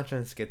your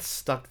conscience gets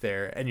stuck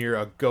there and you're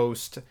a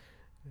ghost.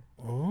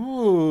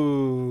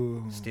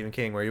 Ooh. Stephen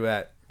King, where you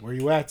at? Where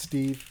you at,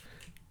 Steve?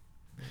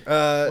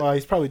 Well,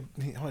 he's probably...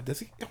 Does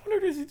he? I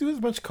wonder, does he do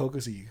as much coke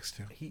as he used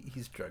to?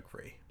 He's drug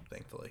free,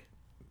 thankfully.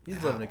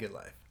 He's living a good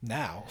life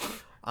Now,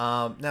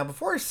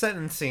 before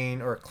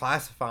sentencing or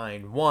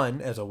classifying one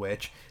as a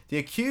witch, the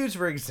accused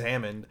were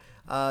examined.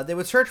 They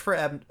would search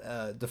for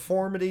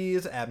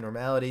deformities,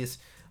 abnormalities.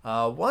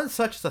 One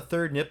such as a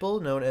third nipple,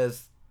 known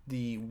as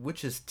the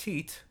witch's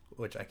teat,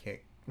 which I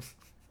can't.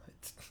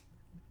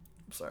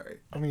 I'm sorry.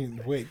 I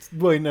mean, wait,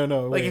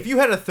 no. Like, if you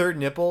had a third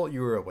nipple,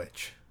 you were a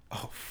witch.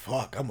 Oh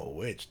fuck! I'm a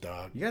witch,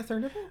 dog. You got a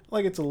third nipple?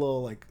 Like, it's a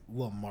little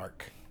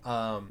mark.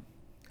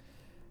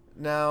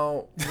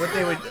 Now, what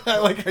they would... I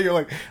like how you're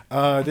like,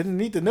 didn't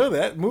need to know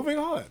that. Moving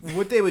on.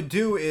 What they would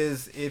do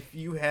is, if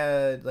you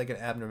had, like, an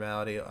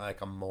abnormality, like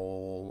a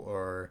mole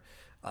or,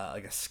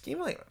 like, a skin...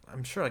 Like,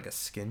 I'm sure, like, a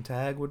skin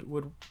tag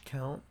would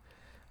count.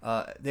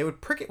 They would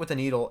prick it with a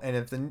needle, and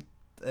if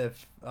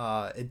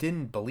it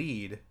didn't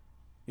bleed,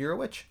 you're a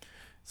witch.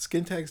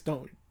 Skin tags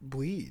don't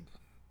bleed.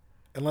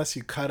 Unless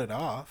you cut it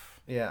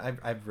off. Yeah,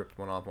 I've ripped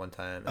one off one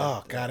time.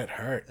 Oh, God, it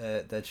hurt.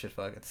 That shit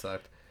fucking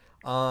sucked.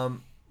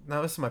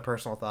 Now, this is my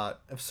personal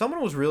thought. If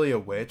someone was really a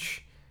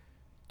witch,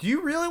 do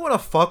you really want to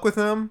fuck with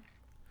them?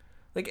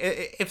 Like,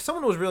 if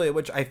someone was really a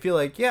witch, I feel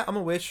like, yeah, I'm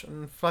a witch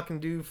and fucking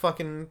do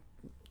fucking,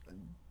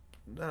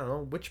 I don't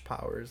know, witch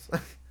powers.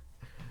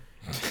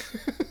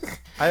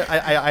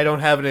 I don't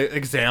have an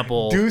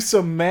example. Do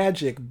some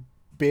magic,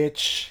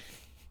 bitch.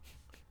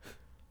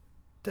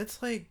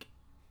 That's like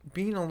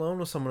being alone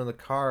with someone in the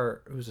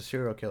car who's a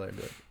serial killer.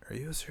 Like, are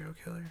you a serial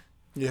killer?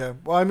 Yeah.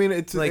 Well, I mean,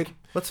 it's like,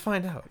 let's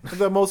find out.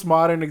 The most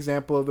modern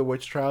example of the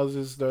witch trials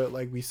is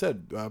like we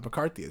said,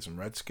 McCarthyism,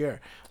 Red Scare.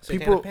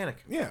 Satanic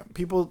Panic. Yeah.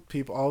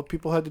 All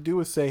people had to do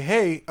was say,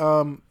 hey,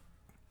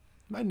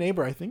 my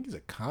neighbor, I think he's a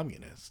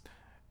communist.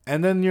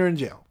 And then you're in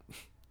jail.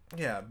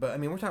 Yeah, but I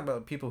mean, we're talking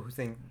about people who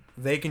think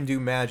they can do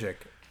magic.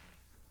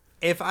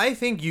 If I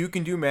think you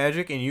can do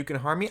magic and you can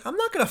harm me, I'm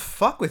not gonna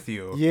fuck with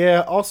you.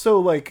 Yeah. Also,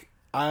 like,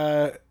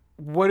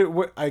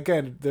 what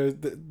again?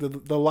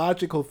 The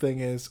logical thing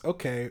is,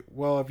 okay,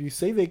 well, if you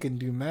say they can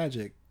do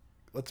magic,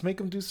 let's make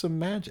them do some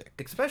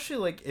magic. Especially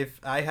like if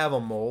I have a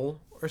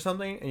mole or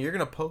something, and you're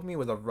gonna poke me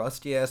with a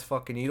rusty ass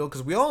fucking needle,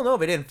 because we all know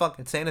they didn't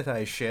fucking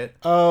sanitize shit.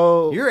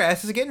 Oh, your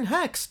ass is getting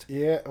hexed.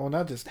 Yeah. Well,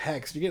 not just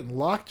hexed. You're getting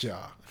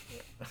lockjaw.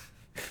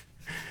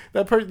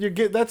 That's how you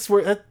get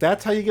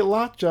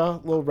lockjaw,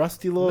 little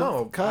rusty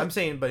little cut. I'm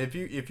saying, but if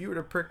you were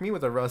to prick me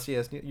with a rusty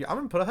ass needle, I'm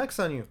gonna put a hex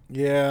on you.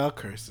 Yeah, I'll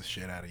curse the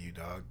shit out of you,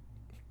 dog.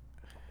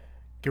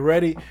 Get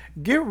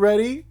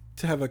ready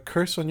to have a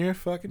curse on your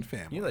fucking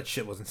family. You know that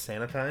shit wasn't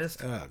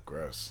sanitized. Oh,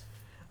 gross.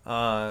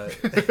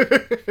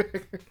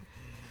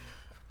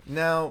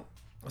 Now,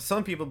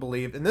 some people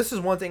believe, and this is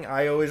one thing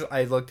I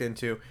looked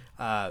into,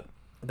 that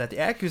the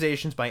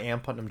accusations by Ann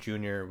Putnam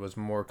Jr. was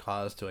more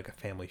caused to like a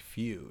family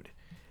feud.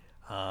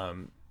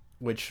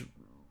 Which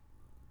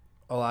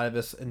a lot of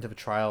us into the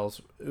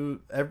trials,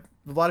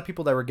 a lot of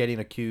people that were getting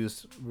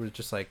accused were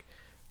just like,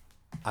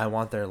 I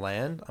want their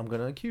land, I'm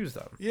gonna accuse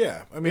them.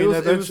 Yeah, I mean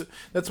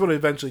that's what it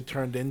eventually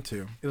turned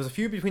into. It was a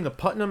feud between the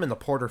Putnam and the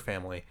Porter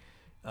family.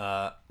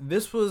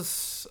 This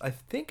was, I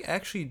think,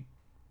 actually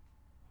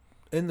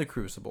in the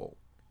Crucible,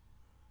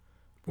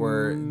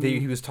 where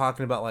he was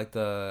talking about like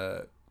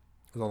the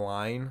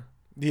line.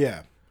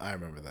 Yeah, I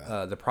remember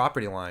that. The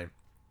property line,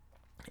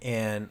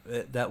 and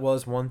that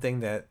was one thing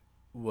that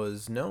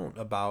was known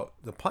about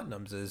the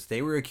Putnams is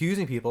they were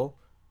accusing people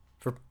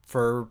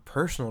for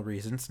personal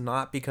reasons,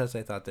 not because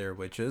they thought they were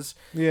witches.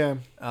 Yeah.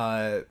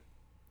 I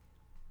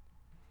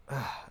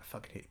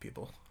fucking hate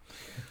people.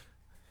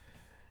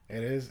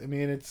 It is. I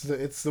mean, it's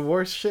the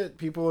worst shit.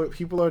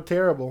 People are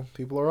terrible.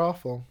 People are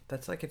awful.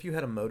 That's like if you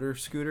had a motor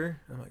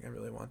scooter. I'm like, I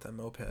really want that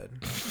moped.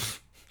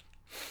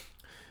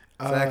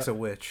 Zach's a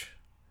witch.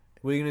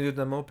 What are you gonna do with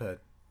that moped?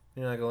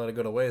 You're not gonna let it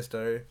go to waste,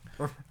 are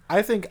you?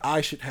 I think I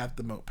should have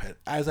the moped,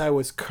 as I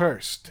was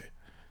cursed.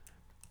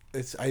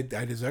 I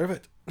deserve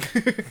it.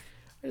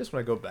 I just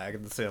want to go back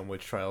and say on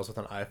witch trials with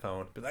an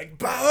iPhone. Be like,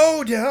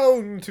 bow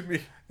down to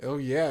me. Oh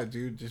yeah,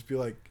 dude. Just be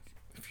like,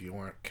 if you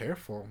weren't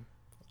careful,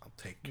 I'll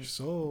take your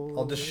soul.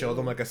 I'll just show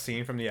them like a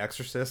scene from The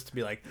Exorcist.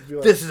 Be like,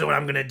 this is what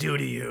I'm gonna do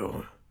to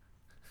you.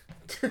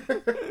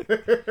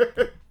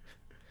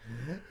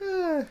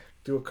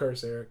 Do a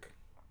curse, Eric.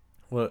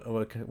 What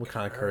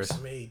kind of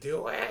curse? Me,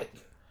 do it.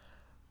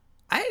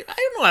 I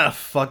don't know how to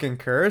fucking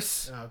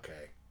curse.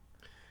 Okay.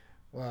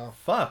 Well,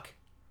 fuck.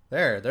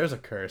 There's a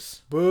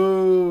curse.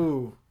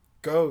 Boo.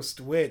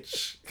 Ghost,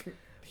 witch.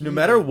 No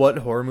matter what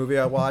horror movie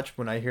I watch,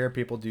 when I hear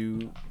people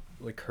do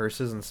like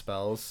curses and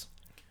spells,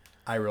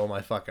 I roll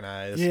my fucking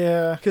eyes.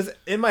 Yeah. Because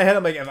in my head,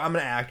 I'm like, if I'm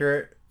an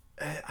actor,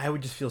 I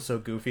would just feel so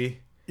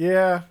goofy.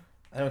 Yeah.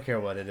 I don't care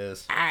what it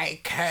is. I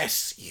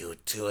curse you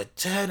to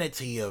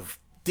eternity of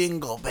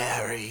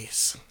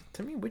dingleberries.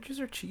 To me, witches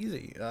are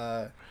cheesy.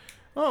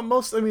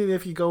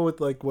 If you go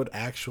with like what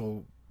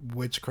actual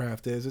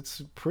witchcraft is,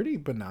 it's pretty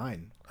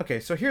benign. Okay,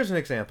 so here's an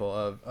example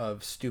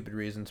of stupid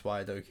reasons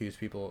why they accuse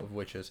people of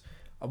witches.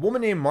 A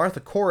woman named Martha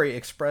Corey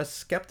expressed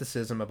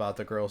skepticism about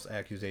the girl's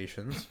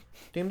accusations,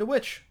 deemed a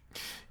witch.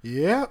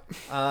 Yep.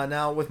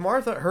 Now, with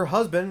Martha, her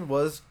husband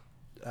was,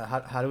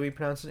 how do we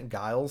pronounce it?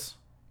 Giles?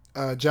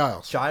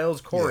 Giles.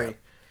 Giles Corey.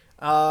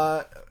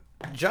 Yeah.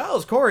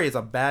 Giles Corey is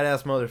a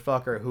badass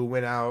motherfucker who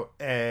went out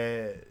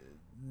and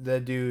the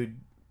dude,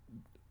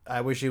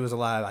 I wish he was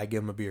alive, I'd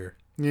give him a beer.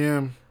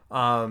 Yeah.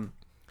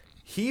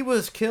 He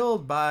was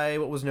killed by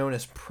what was known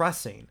as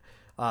pressing.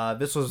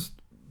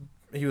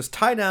 He was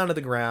tied down to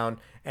the ground,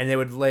 and they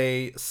would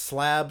lay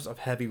slabs of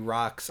heavy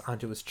rocks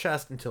onto his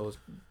chest until his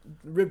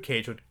rib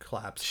cage would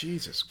collapse.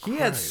 Jesus Christ.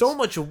 He had so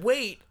much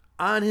weight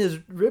on his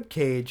rib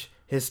cage,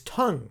 his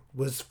tongue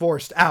was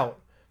forced out.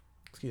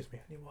 Excuse me,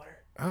 I need water.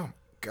 Oh,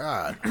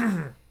 God.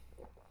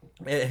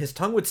 His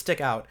tongue would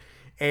stick out,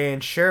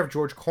 and Sheriff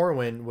George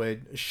Corwin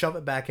would shove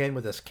it back in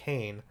with his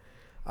cane.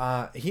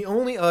 He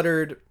only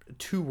uttered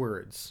 2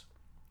 words.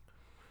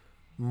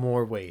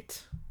 More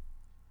weight.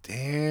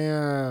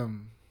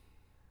 Damn.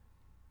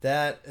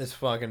 That is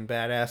fucking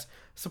badass.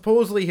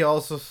 Supposedly he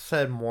also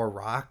said more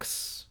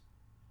rocks.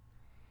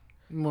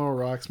 More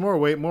rocks. More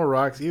weight, more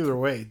rocks. Either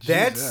way.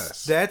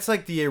 Jesus. That's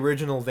like the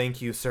original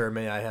thank you, sir.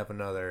 May I have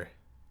another?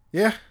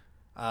 Yeah.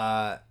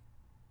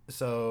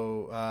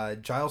 So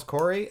Giles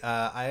Corey,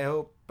 I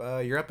hope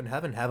you're up in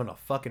heaven having a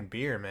fucking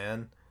beer,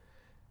 man.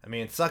 I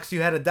mean, it sucks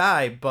you had to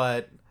die,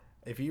 but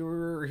if you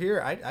were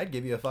here, I'd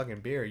give you a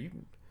fucking beer. You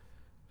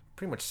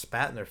pretty much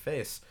spat in their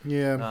face.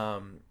 Yeah.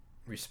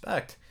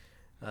 Respect.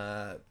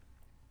 There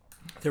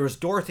was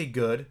Dorothy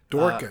Good.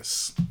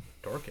 Dorcas.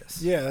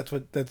 Dorcas. Yeah,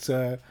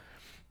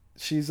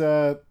 she's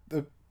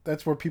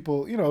that's where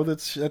people,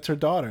 that's her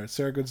daughter,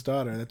 Sarah Good's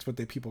daughter. That's what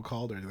people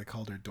called her. They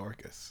called her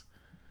Dorcas.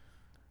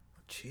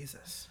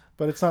 Jesus.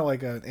 But it's not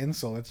like an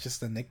insult. It's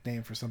just a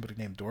nickname for somebody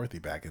named Dorothy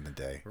back in the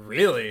day.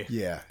 Really?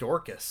 Yeah.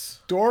 Dorcas.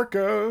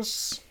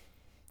 Dorcas.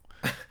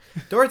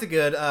 Dorothy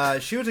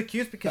Good. She was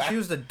accused because she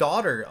was the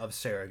daughter of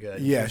Sarah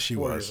Good. Yeah, she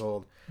 4 was. Years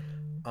old.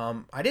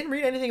 I didn't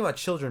read anything about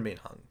children being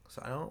hung,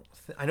 so I don't.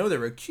 I know they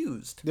were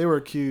accused. They were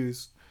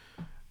accused.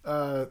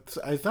 I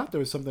thought there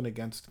was something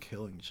against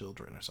killing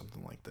children or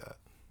something like that.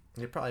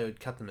 They probably would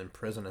kept them in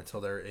prison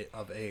until they're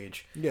of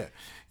age. Yeah,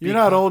 you're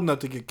not old enough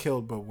to get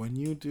killed, but when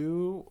you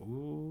do,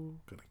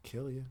 gonna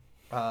kill you.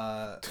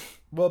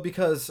 Well,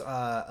 because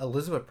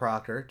Elizabeth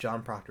Proctor,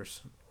 John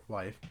Proctor's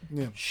wife,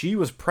 yeah, she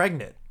was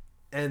pregnant,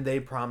 and they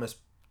promised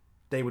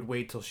they would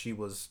wait till she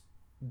was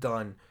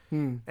done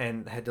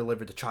and had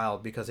delivered the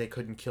child because they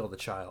couldn't kill the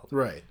child.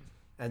 Right.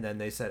 And then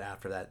they said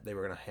after that they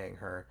were going to hang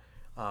her.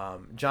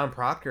 John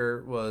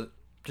Proctor was,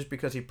 just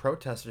because he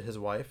protested his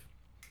wife,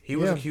 he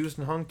was accused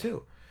and hung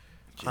too.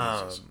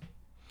 Jesus.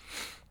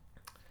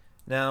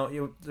 Now,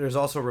 there's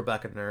also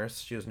Rebecca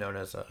Nurse. She was known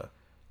as a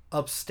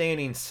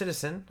upstanding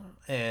citizen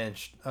and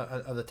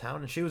of the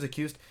town, and she was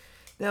accused.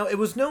 Now, it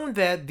was known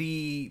that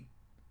the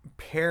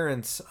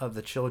parents of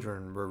the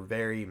children were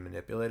very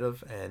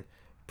manipulative and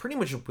pretty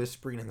much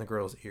whispering in the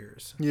girl's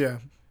ears. Yeah.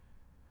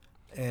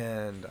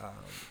 And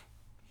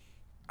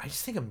I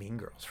just think of Mean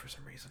Girls for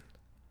some reason.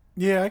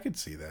 Yeah, I could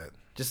see that.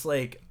 Just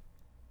like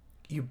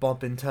you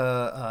bump into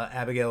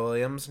Abigail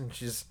Williams and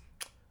she's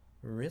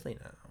really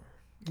now.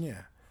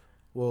 Yeah.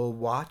 We'll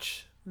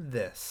watch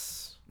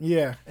this.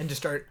 Yeah. And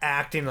just start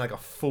acting like a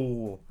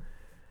fool.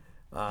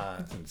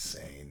 That's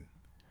insane.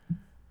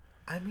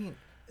 I mean,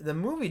 the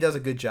movie does a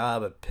good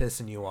job of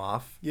pissing you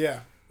off.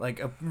 Yeah.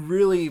 Like,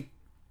 really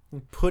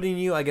putting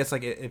you, I guess,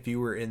 like, if you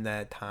were in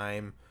that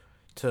time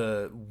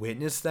to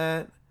witness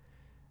that.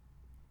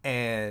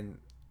 And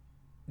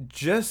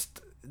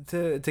just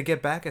to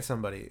get back at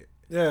somebody.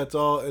 Yeah,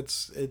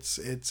 it's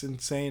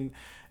insane.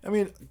 I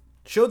mean,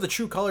 show the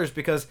true colors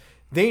because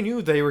they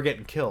knew they were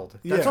getting killed.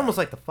 That's almost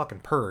like the fucking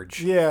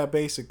Purge. Yeah,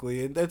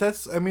 basically. And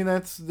that's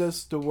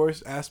the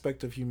worst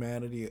aspect of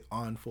humanity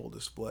on full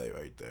display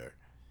right there.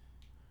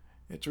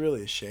 It's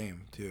really a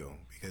shame too,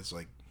 because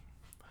like,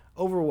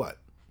 over what?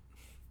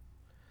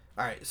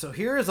 All right, so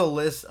here is a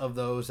list of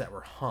those that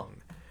were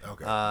hung.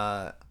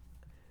 Okay.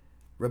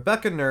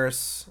 Rebecca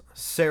Nurse,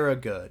 Sarah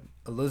Good,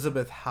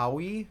 Elizabeth Howe,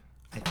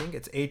 I think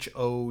it's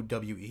Howe.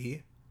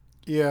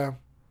 Yeah.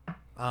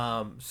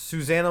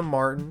 Susanna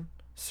Martin,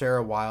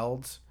 Sarah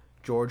Wilds,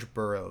 George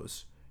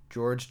Burroughs,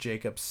 George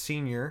Jacobs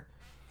Sr.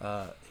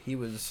 He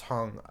was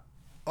hung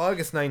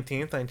August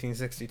 19th,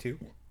 1962.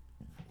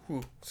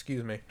 Ooh,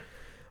 excuse me.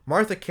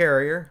 Martha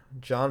Carrier,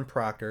 John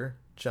Proctor,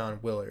 John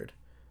Willard,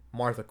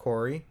 Martha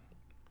Corey,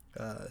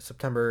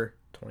 September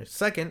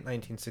 22nd,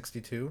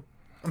 1962.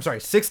 I'm sorry,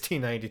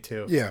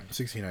 1692. Yeah,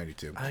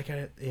 1692. I got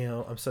it.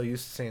 I'm so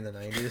used to saying the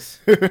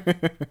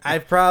 90s.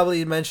 I've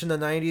probably mentioned the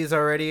 90s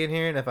already in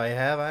here, and if I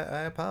have,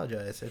 I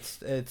apologize.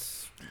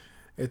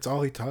 It's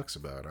all he talks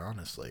about.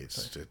 Honestly,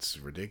 it's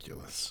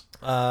ridiculous.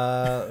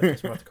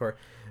 It's Martha Corey,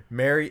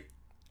 Mary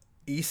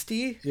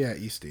Eastie. Yeah,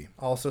 Eastie.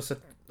 Also,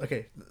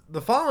 okay.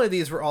 The following of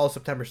these were all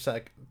September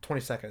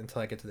 22nd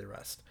until I get to the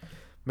rest.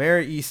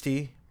 Mary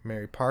Eastie,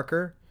 Mary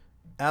Parker,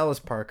 Alice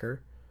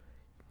Parker,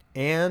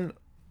 Anne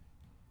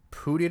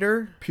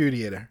Pudeator.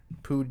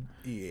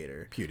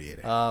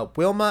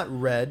 Wilmot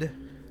Red,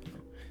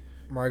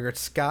 Margaret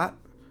Scott,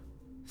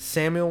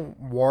 Samuel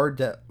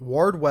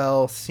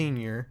Wardwell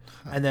Sr.,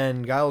 and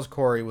then Giles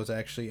Corey was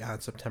actually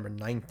on September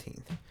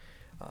 19th.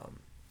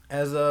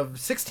 As of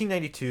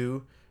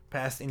 1692,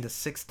 passed into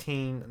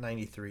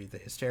 1693, the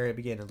hysteria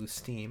began to lose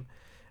steam.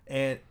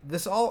 And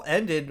this all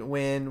ended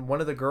when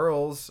one of the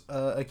girls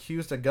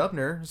accused a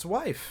governor's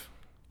wife.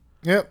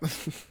 Yep.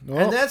 Well,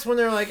 and that's when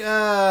they're like,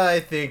 I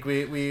think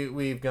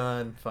we've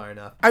gone far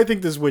enough. I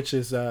think this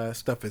witch's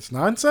stuff is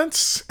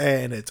nonsense,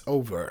 and it's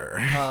over.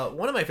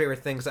 One of my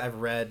favorite things I've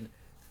read,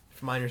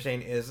 from my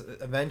understanding, is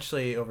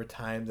eventually, over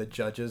time, the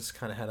judges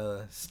kind of had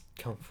to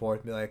come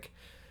forth and be like,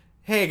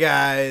 hey,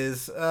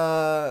 guys,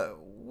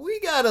 we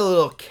got a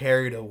little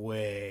carried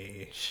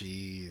away.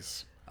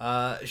 Jeez.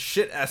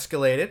 Shit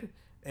escalated,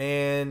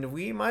 and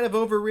we might have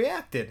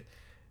overreacted.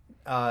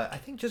 I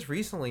think just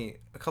recently,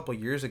 a couple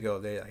years ago,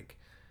 they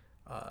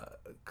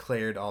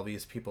cleared all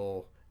these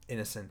people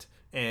innocent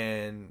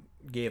and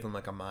gave them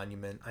like a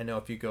monument. I know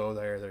if you go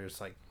there,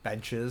 there's like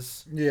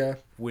benches. Yeah.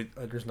 With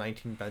there's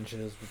 19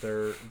 benches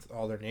with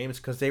all their names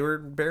because they were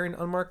burying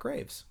unmarked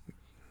graves.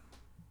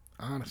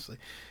 Honestly,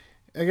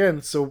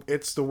 again, so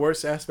it's the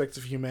worst aspects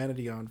of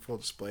humanity on full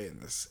display in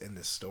this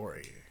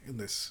story. In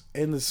this,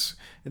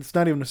 it's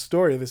not even a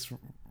story.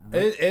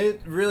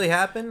 It really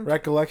happened.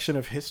 Recollection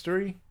of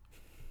history.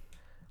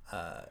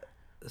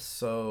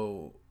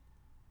 So,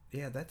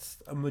 yeah,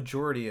 that's a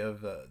majority of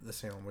the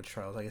Salem witch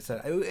trials. Like I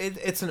said,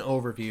 it's an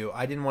overview.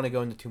 I didn't want to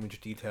go into too much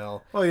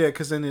detail. Oh yeah,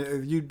 because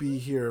then you'd be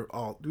here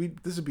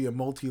this would be a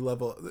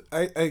multi-level.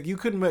 You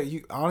could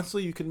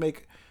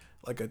make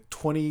like a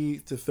 20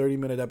 to 30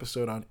 minute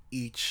episode on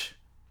each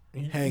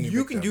hanging.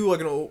 You can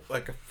do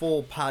like a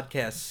full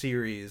podcast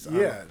series.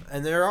 Yeah,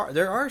 and there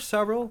are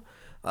several.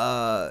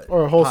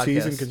 Or a whole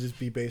season could just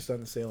be based on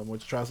the Salem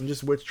witch trials and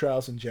just witch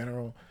trials in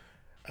general.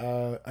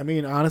 I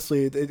mean,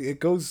 honestly,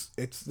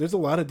 there's a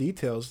lot of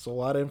details. It's a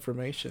lot of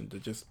information to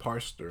just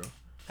parse through.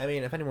 I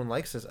mean, if anyone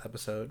likes this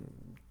episode,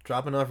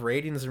 drop enough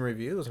ratings and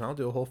reviews, and I'll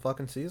do a whole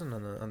fucking season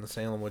on the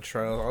Salem witch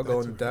trials. I'll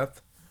go in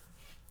depth.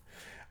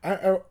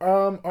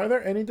 Are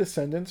there any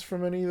descendants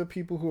from any of the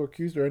people who are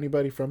accused, or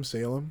anybody from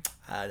Salem?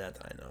 Not that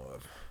I know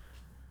of.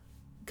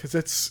 Because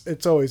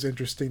it's always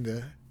interesting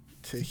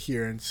to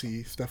hear and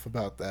see stuff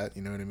about that.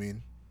 You know what I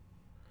mean?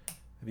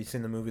 Have you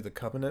seen the movie The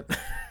Covenant?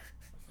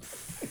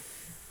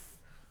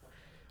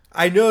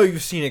 I know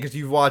you've seen it because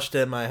you've watched it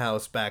at my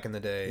house back in the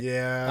day.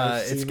 Yeah.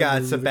 It's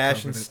got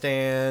Sebastian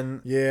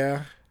Stan.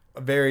 Yeah.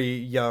 A very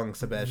young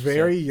Sebastian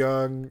Very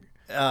young.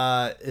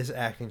 His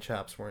acting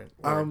chops weren't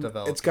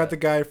developed. It's got the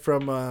guy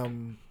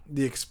from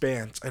The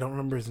Expanse. I don't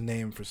remember his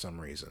name for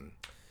some reason.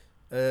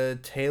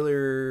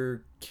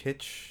 Taylor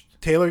Kitsch.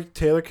 Taylor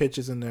Kitsch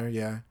is in there,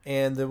 yeah.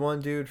 And the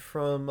one dude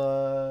from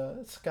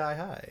Sky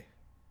High.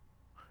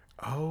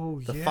 Oh,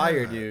 the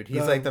fire dude.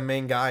 He's like the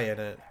main guy in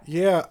it.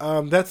 Yeah,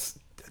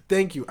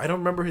 thank you. I don't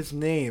remember his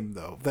name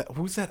though.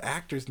 Who's that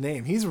actor's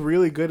name? He's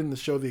really good in the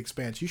show The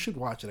Expanse. You should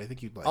watch it. I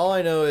think you'd like it. All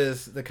I know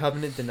is The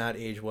Covenant did not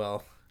age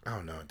well.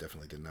 Oh no, it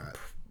definitely did not.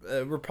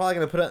 We're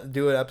probably gonna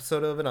do an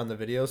episode of it on the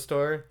video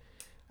store.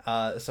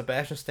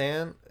 Sebastian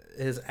Stan,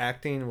 his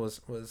acting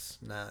was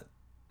not.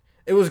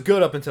 It was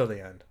good up until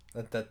the end.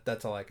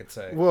 That's all I could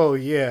say. Well,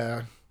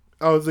 yeah.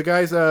 Oh, the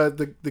guy's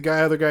the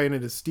other guy in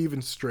it is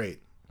Steven Strait.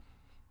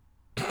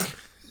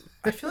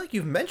 I feel like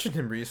you've mentioned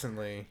him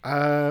recently.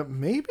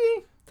 Maybe.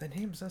 That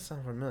name does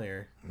sound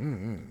familiar.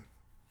 Mm-hmm.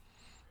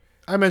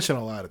 I mention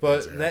a lot of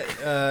things.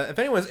 But if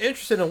anyone's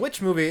interested in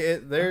which movie,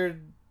 they're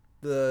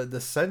the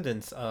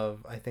descendants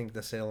of, I think,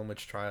 the Salem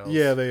witch trials.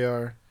 Yeah, they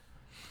are.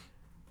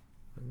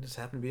 It just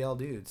happened to be all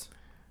dudes.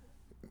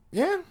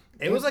 Yeah.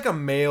 It was like a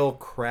male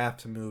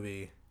craft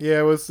movie. Yeah,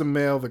 it was the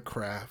male the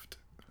craft.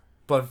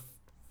 But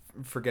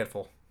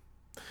forgetful.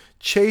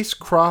 Chase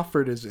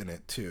Crawford is in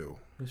it too.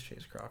 Who's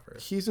Chase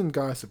Crawford? He's in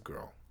Gossip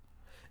Girl.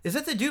 Is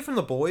that the dude from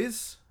The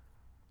Boys?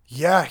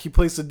 Yeah, he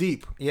plays the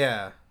Deep.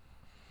 Yeah.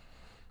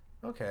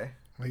 Okay.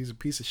 Well, he's a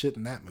piece of shit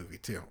in that movie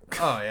too.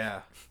 Oh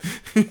yeah.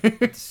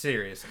 It's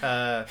serious.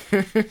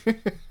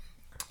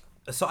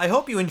 So I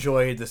hope you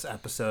enjoyed this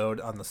episode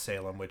on the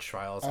Salem witch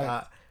trials.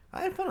 I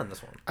had fun on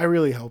this one. I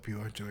really hope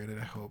you enjoyed it.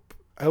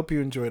 I hope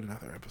you enjoyed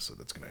another episode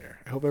that's going to air.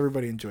 I hope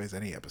everybody enjoys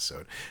any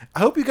episode. I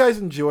hope you guys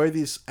enjoy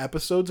these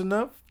episodes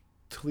enough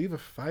to leave a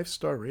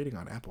 5-star rating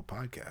on Apple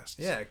Podcasts.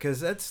 Yeah, because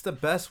that's the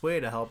best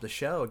way to help the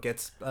show.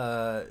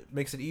 It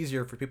makes it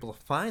easier for people to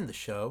find the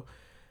show.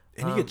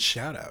 And you get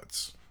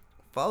shout-outs.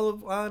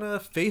 Follow on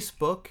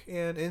Facebook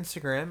and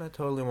Instagram at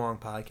Totally Wrong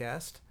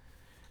Podcast.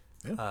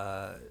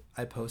 Yeah.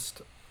 I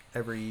post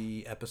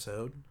every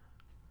episode.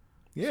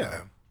 Yeah.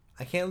 So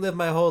I can't live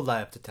my whole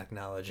life to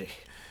technology.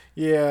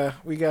 Yeah,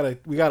 we gotta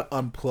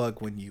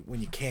unplug when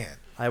you can.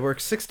 I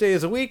work 6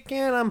 days a week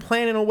and I'm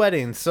planning a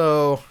wedding,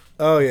 so.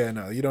 Oh yeah,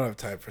 no, you don't have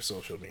time for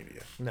social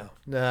media. No,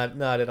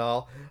 not at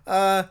all.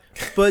 But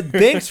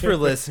thanks for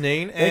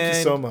listening. Thank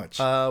you so much.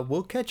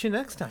 We'll catch you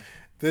next time.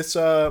 This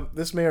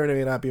may or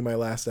may not be my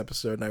last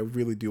episode, and I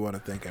really do want to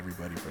thank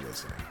everybody for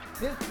listening.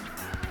 Yeah.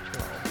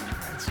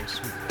 Oh, that's so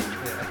sweet.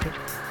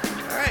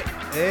 Yeah. All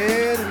right,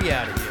 and we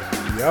out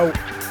of here.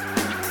 Yo.